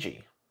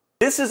APG.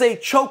 This is a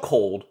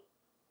chokehold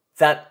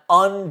that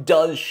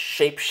undoes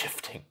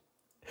shapeshifting.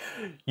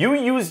 You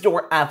use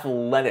your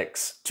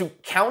athletics to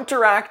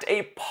counteract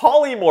a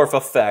polymorph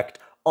effect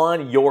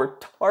on your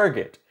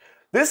target.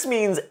 This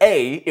means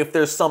A, if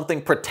there's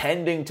something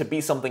pretending to be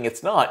something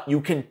it's not,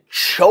 you can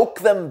choke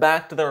them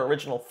back to their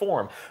original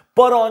form.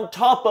 But on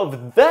top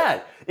of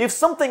that, if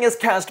something has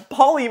cast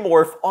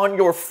polymorph on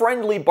your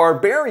friendly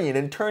barbarian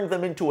and turned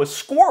them into a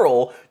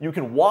squirrel, you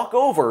can walk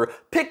over,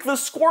 pick the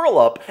squirrel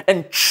up,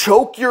 and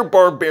choke your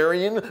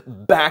barbarian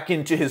back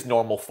into his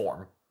normal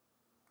form.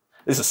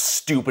 This is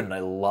stupid and I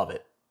love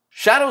it.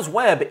 Shadow's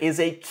Web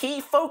is a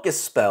key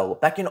focus spell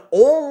that can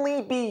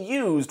only be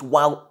used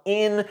while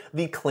in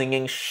the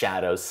Clinging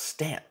Shadows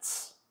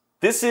stance.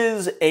 This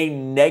is a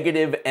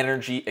negative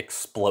energy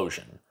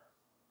explosion.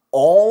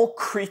 All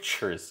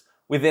creatures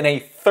within a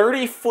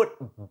 30-foot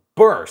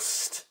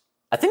burst.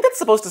 I think that's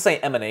supposed to say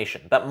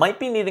emanation. That might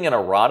be needing an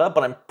errata,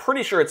 but I'm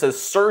pretty sure it says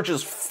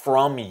surges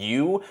from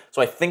you,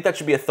 so I think that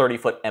should be a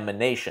 30-foot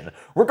emanation.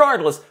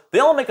 Regardless, they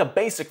all make a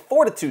basic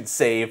fortitude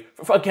save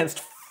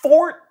against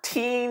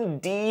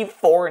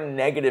 14d4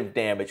 negative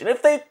damage, and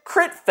if they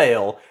crit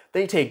fail,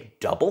 they take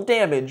double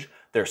damage,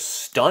 They're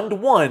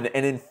stunned 1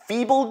 and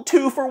enfeebled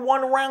 2 for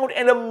 1 round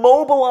and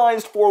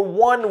immobilized for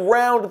 1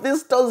 round.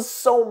 This does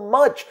so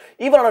much.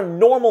 Even on a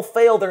normal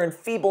fail, they're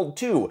enfeebled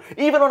 2.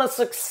 Even on a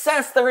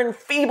success, they're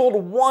enfeebled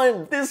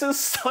 1. This is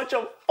such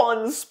a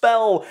fun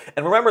spell.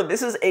 And remember,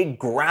 this is a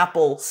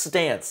grapple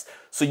stance.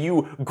 So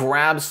you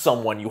grab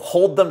someone, you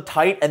hold them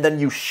tight, and then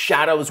you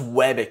Shadow's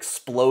Web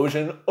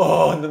explosion.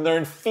 Oh, and then they're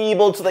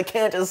enfeebled so they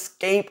can't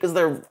escape because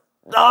they're...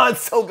 Oh,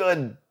 it's so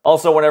good.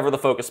 Also, whenever the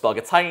focus spell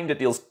gets heightened, it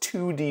deals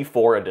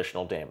 2d4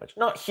 additional damage.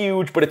 Not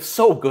huge, but it's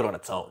so good on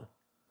its own.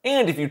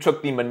 And if you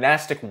took the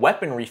monastic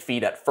weaponry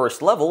feat at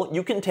first level,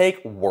 you can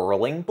take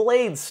Whirling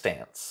Blade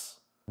stance.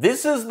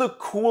 This is the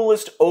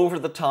coolest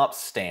over-the-top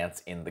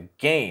stance in the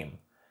game.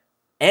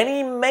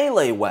 Any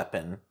melee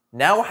weapon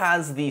now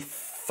has the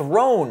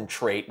Thrown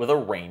trait with a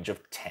range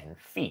of 10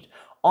 feet.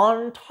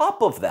 On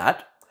top of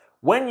that,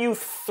 when you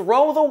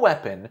throw the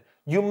weapon,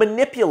 you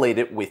manipulate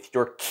it with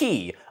your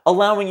key,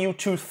 allowing you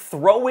to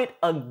throw it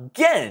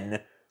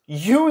again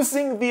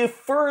using the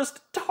first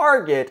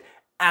target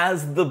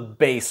as the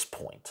base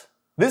point.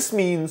 This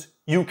means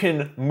you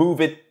can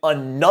move it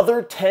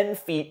another 10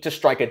 feet to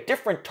strike a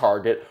different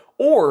target,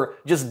 or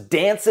just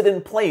dance it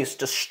in place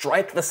to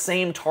strike the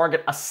same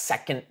target a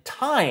second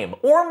time,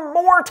 or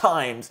more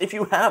times if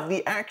you have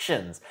the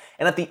actions.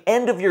 And at the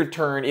end of your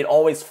turn, it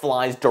always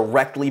flies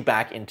directly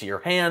back into your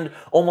hand,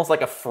 almost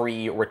like a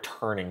free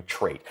returning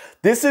trait.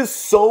 This is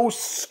so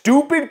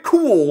stupid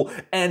cool,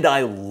 and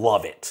I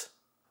love it.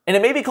 And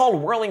it may be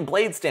called Whirling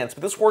Blade Stance,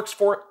 but this works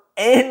for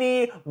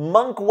any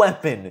monk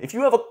weapon. If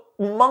you have a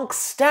monk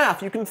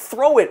staff, you can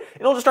throw it.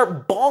 It'll just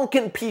start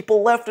bonking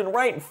people left and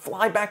right and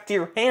fly back to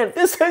your hand.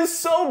 This is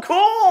so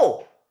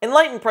cool!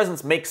 Enlightened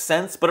Presence makes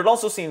sense, but it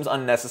also seems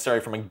unnecessary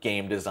from a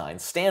game design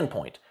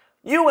standpoint.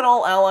 You and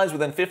all allies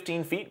within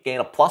 15 feet gain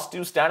a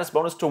 +2 status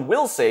bonus to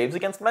will saves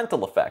against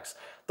mental effects.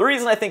 The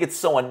reason I think it's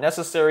so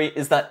unnecessary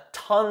is that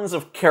tons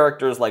of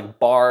characters like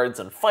bards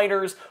and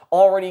fighters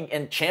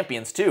and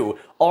champions too,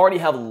 already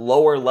have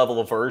lower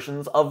level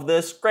versions of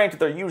this. Granted,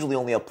 they're usually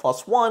only a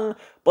 +1,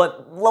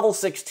 but level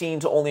 16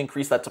 to only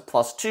increase that to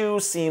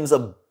 +2 seems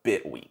a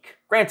bit weak.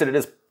 Granted, it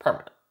is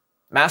permanent.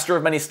 Master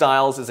of Many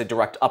Styles is a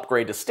direct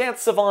upgrade to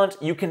Stance Savant.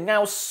 You can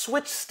now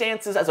switch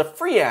stances as a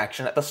free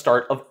action at the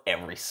start of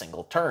every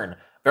single turn.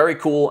 Very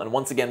cool, and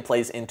once again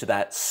plays into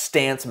that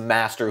stance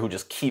master who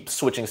just keeps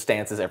switching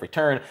stances every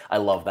turn. I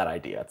love that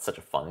idea. It's such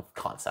a fun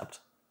concept.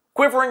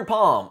 Quivering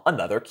Palm,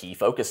 another key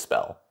focus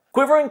spell.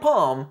 Quivering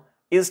Palm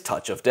is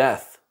Touch of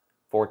Death.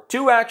 For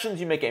 2 actions,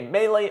 you make a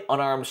melee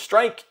unarmed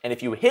strike, and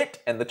if you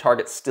hit and the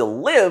target still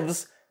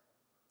lives,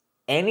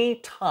 any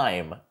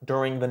time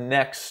during the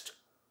next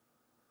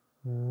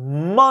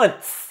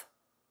month,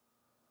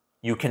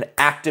 you can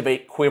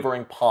activate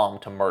Quivering Palm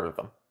to murder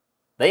them.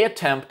 They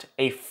attempt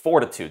a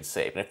Fortitude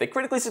save, and if they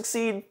critically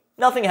succeed,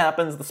 nothing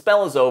happens, the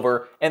spell is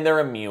over, and they're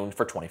immune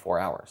for 24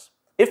 hours.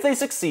 If they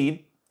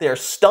succeed, they are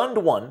stunned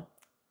 1,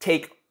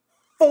 take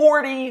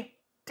 40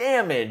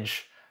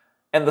 damage,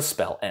 and the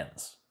spell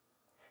ends.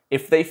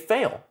 If they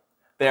fail,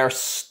 they are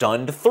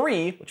stunned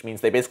 3, which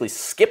means they basically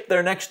skip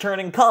their next turn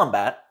in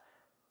combat.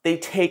 They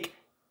take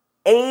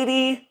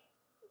 80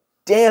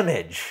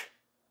 damage,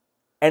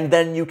 and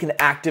then you can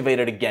activate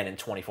it again in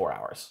 24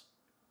 hours.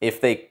 If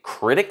they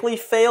critically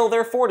fail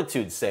their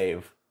Fortitude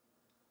save,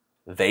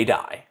 they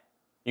die.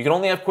 You can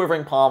only have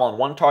Quivering Palm on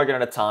 1 target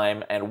at a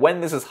time, and when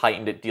this is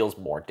heightened, it deals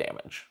more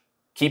damage.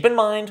 Keep in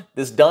mind,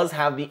 this does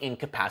have the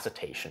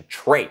Incapacitation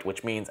trait,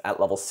 which means at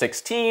level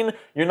 16,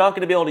 you're not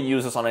going to be able to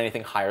use this on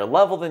anything higher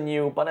level than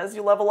you, but as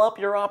you level up,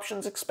 your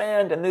options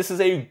expand, and this is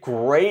a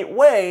great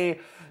way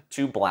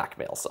to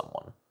blackmail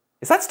someone.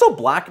 Is that still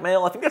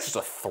blackmail? I think that's just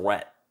a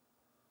threat.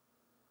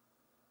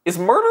 Is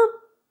murder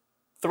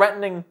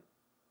threatening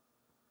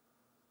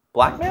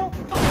blackmail?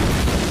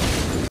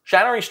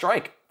 Shattering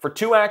Strike. For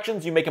 2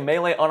 actions, you make a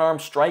melee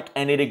unarmed strike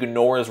and it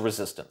ignores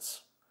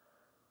resistance.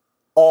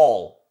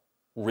 All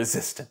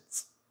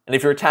resistance. And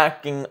if you're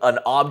attacking an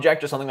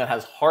object or something that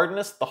has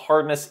hardness, the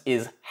hardness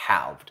is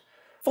halved.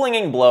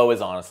 Flinging Blow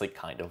is honestly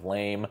kind of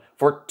lame.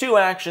 For 2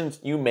 actions,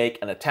 you make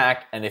an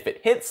attack, and if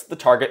it hits, the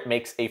target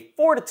makes a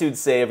Fortitude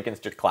save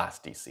against your class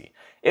DC.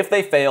 If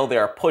they fail, they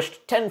are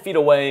pushed 10 feet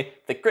away.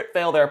 If they crit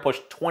fail, they are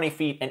pushed 20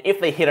 feet, and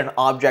if they hit an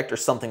object or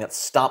something that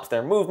stops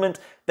their movement,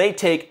 they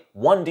take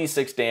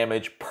 1d6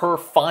 damage per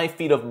 5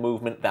 feet of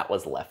movement that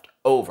was left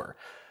over.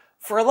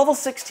 For a level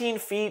 16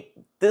 feat,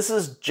 this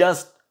is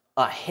just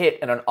a hit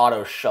and an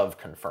auto shove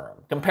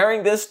confirm.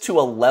 Comparing this to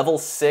a level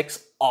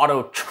 6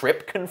 auto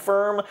trip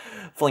confirm,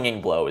 Flinging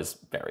Blow is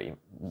very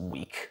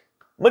weak.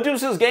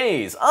 Medusa's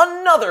Gaze,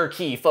 another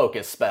key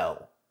focus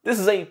spell. This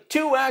is a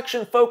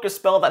 2-action focus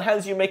spell that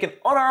has you make an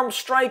unarmed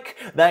strike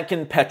that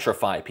can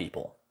petrify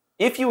people.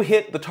 If you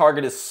hit, the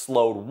target is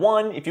slowed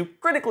 1. If you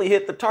critically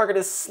hit, the target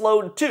is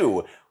slowed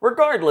 2.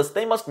 Regardless,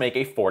 they must make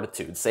a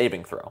Fortitude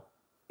saving throw.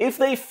 If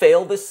they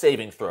fail this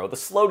saving throw, the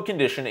slowed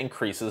condition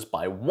increases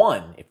by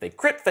 1. If they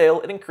crit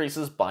fail, it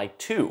increases by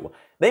 2.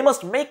 They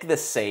must make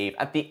this save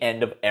at the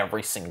end of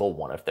every single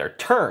one of their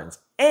turns.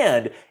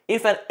 And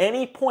if at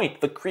any point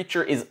the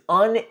creature is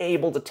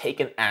unable to take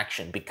an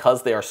action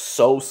because they are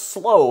so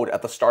slowed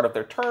at the start of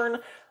their turn,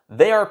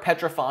 they are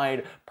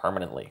petrified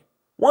permanently.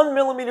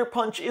 1mm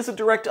punch is a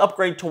direct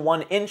upgrade to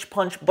 1-inch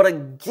punch, but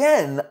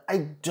again,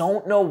 I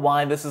don't know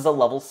why this is a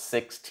level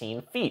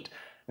 16 feat.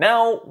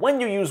 Now,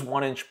 when you use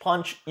 1-inch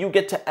punch, you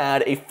get to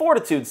add a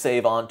fortitude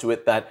save onto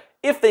it that,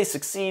 if they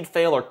succeed,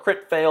 fail, or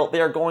crit fail,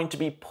 they are going to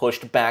be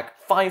pushed back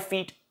 5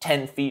 feet,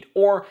 10 feet,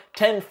 or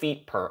 10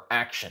 feet per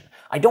action.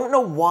 I don't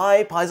know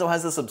why Paizo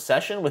has this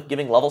obsession with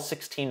giving level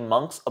 16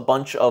 monks a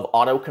bunch of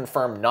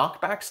auto-confirm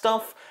knockback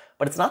stuff,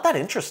 but it's not that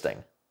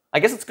interesting. I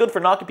guess it's good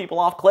for knocking people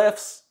off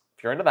cliffs,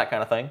 if you're into that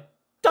kind of thing.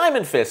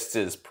 Diamond Fists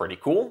is pretty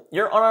cool.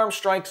 Your unarmed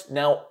strikes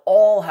now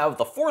all have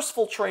the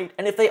Forceful trait,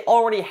 and if they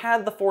already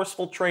had the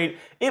Forceful trait,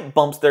 it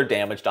bumps their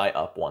damage die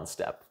up 1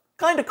 step.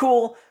 Kinda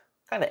cool,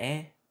 kinda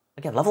eh.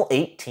 Again, level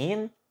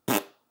 18?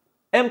 Pfft.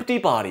 Empty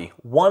Body,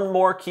 1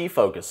 more key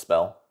focus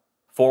spell.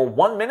 For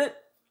 1 minute,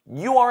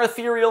 you are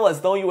ethereal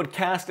as though you would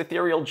cast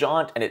Ethereal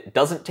Jaunt, and it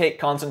doesn't take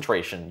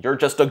concentration. You're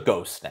just a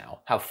ghost now.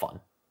 Have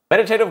fun.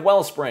 Meditative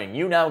Wellspring,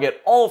 you now get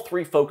all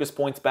 3 focus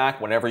points back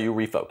whenever you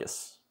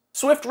refocus.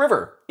 Swift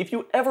River, if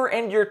you ever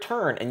end your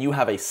turn and you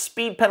have a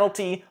speed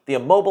penalty, the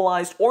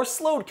immobilized or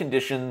slowed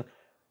condition,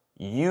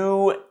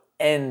 you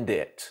end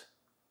it.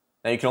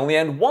 Now you can only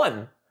end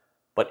 1,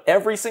 but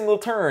every single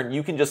turn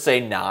you can just say,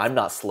 nah, I'm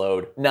not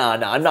slowed, nah,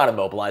 I'm not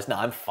immobilized,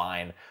 nah, I'm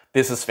fine.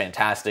 This is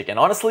fantastic, and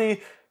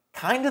honestly,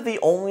 kind of the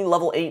only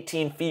level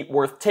 18 feat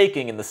worth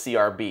taking in the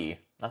CRB,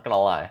 not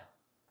gonna lie.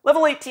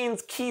 Level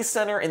 18's Key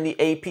Center in the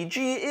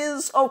APG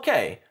is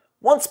okay.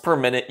 Once per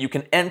minute, you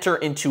can enter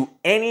into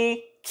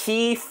any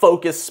key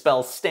focus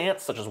spell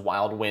stance, such as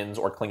Wild Winds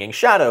or Clinging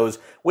Shadows,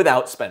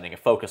 without spending a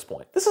focus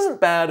point. This isn't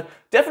bad.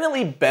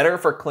 Definitely better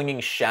for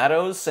Clinging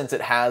Shadows, since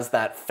it has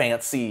that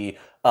fancy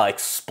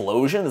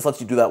explosion. This lets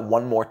you do that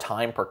 1 more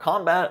time per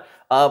combat,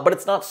 but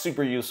it's not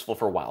super useful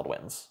for Wild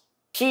Winds.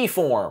 Key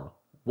Form,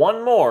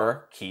 1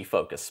 more key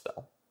focus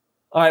spell.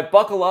 Alright,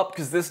 buckle up,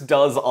 because this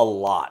does a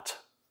lot.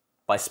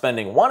 By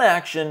spending 1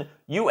 action,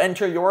 you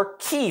enter your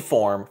key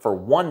form for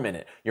 1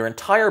 minute. Your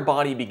entire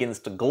body begins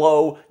to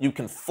glow, you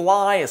can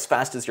fly as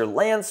fast as your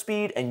land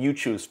speed, and you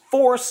choose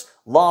force,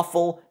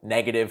 lawful,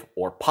 negative,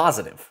 or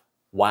positive.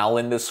 While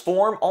in this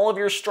form, all of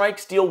your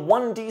strikes deal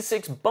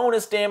 1d6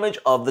 bonus damage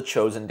of the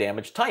chosen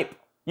damage type.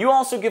 You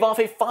also give off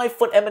a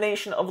 5-foot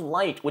emanation of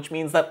light, which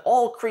means that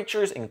all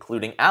creatures,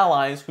 including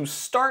allies, who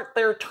start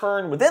their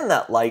turn within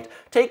that light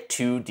take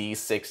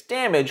 2d6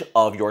 damage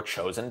of your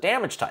chosen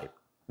damage type.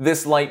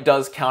 This light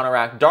does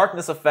counteract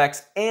darkness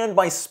effects, and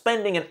by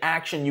spending an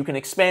action you can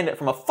expand it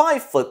from a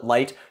 5-foot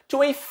light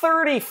to a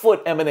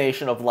 30-foot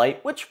emanation of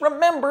light, which,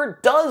 remember,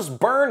 does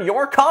burn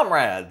your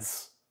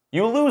comrades.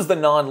 You lose the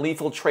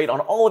non-lethal trait on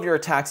all of your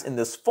attacks in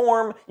this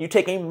form, you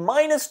take a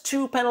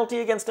 -2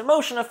 penalty against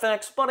emotion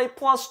effects, but a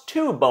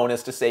 +2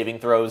 bonus to saving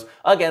throws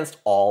against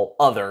all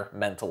other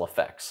mental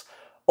effects.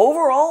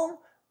 Overall,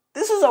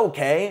 this is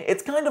okay.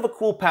 It's kind of a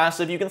cool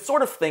passive. You can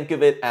sort of think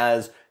of it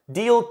as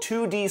deal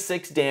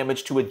 2d6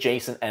 damage to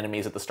adjacent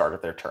enemies at the start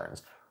of their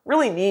turns.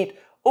 Really neat.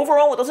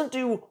 Overall, it doesn't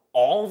do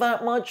all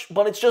that much,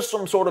 but it's just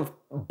some sort of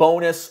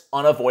bonus,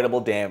 unavoidable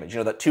damage. You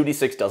know, that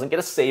 2d6 doesn't get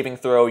a saving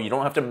throw, you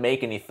don't have to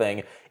make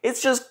anything.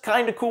 It's just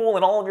kinda cool,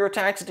 and all of your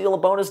attacks deal a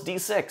bonus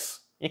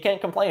d6. You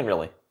can't complain,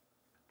 really.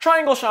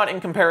 Triangle Shot,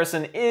 in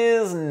comparison,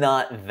 is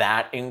not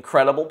that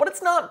incredible, but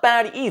it's not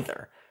bad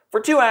either. For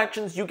 2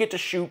 actions, you get to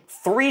shoot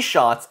 3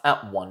 shots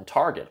at 1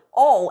 target,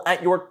 all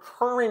at your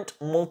current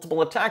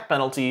multiple attack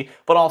penalty,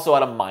 but also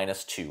at a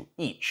 -2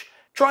 each.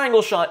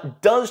 Triangle Shot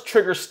does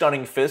trigger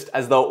Stunning Fist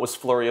as though it was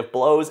Flurry of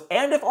Blows,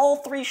 and if all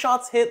 3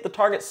 shots hit, the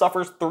target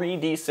suffers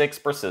 3d6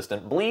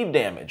 persistent bleed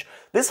damage.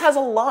 This has a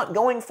lot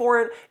going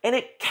for it, and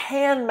it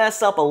can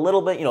mess up a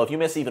little bit. You know, if you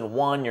miss even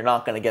 1, you're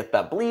not going to get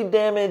that bleed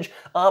damage,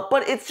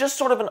 but it's just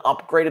sort of an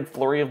upgraded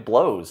Flurry of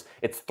Blows.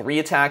 It's 3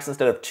 attacks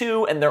instead of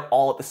 2, and they're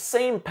all at the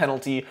same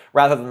penalty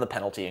rather than the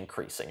penalty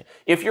increasing.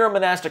 If you're a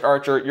Monastic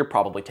Archer, you're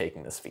probably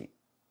taking this feat.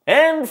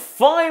 And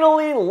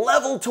finally,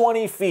 level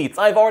 20 feats.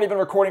 I've already been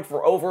recording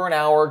for over an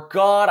hour.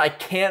 God, I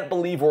can't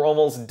believe we're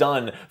almost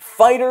done.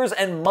 Fighters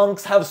and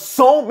monks have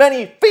so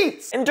many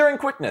feats! Enduring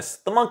Quickness.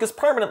 The monk is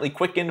permanently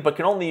quickened, but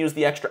can only use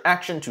the extra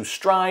action to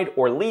stride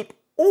or leap,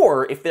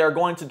 or if they are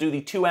going to do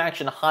the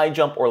 2-action high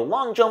jump or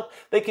long jump,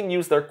 they can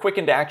use their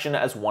quickened action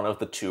as one of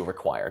the 2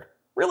 required.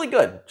 Really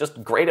good.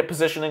 Just great at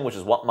positioning, which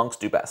is what monks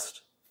do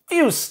best.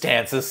 Fuse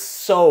Stance is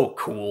so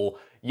cool.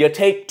 You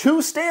take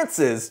 2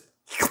 stances,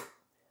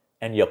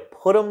 and you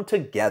put them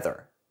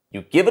together.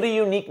 You give it a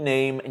unique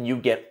name, and you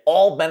get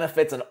all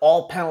benefits and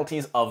all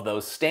penalties of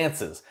those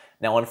stances.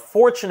 Now,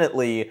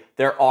 unfortunately,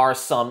 there are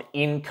some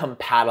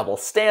incompatible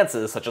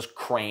stances, such as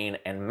Crane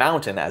and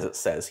Mountain, as it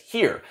says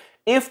here.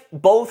 If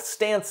both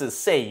stances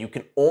say you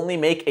can only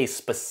make a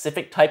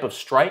specific type of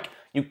strike,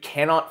 You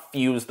cannot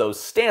fuse those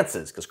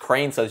stances, because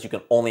Crane says you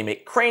can only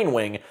make Crane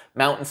Wing,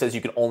 Mountain says you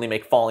can only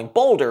make Falling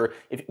Boulder.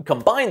 If you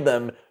combine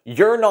them,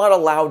 you're not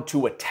allowed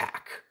to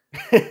attack.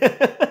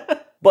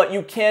 But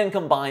you can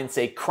combine,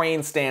 say,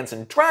 Crane Stance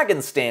and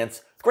Dragon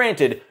Stance.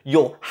 Granted,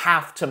 you'll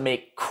have to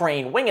make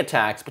Crane Wing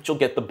attacks, but you'll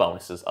get the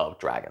bonuses of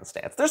Dragon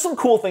Stance. There's some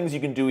cool things you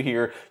can do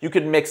here. You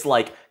can mix,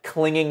 like,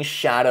 Clinging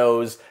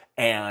Shadows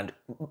and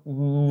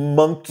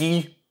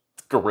Monkey,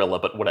 Gorilla,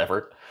 but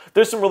whatever.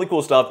 There's some really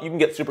cool stuff. You can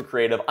get super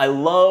creative. I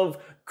love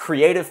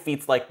creative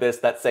feats like this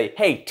that say,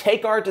 hey,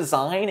 take our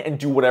design and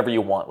do whatever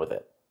you want with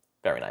it.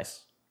 Very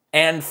nice.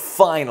 And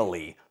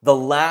finally, the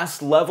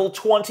last level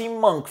 20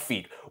 monk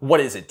feat. What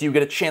is it? Do you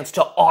get a chance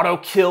to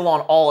auto-kill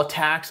on all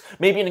attacks?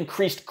 Maybe an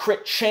increased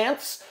crit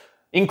chance?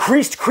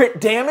 Increased crit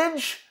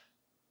damage?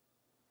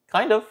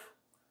 Kind of.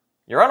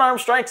 Your unarmed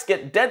strikes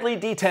get deadly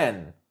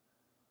D10.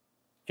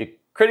 If you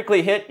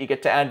critically hit, you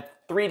get to add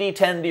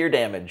 3d10 to your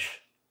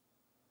damage.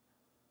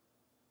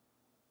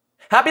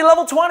 Happy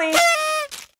level 20!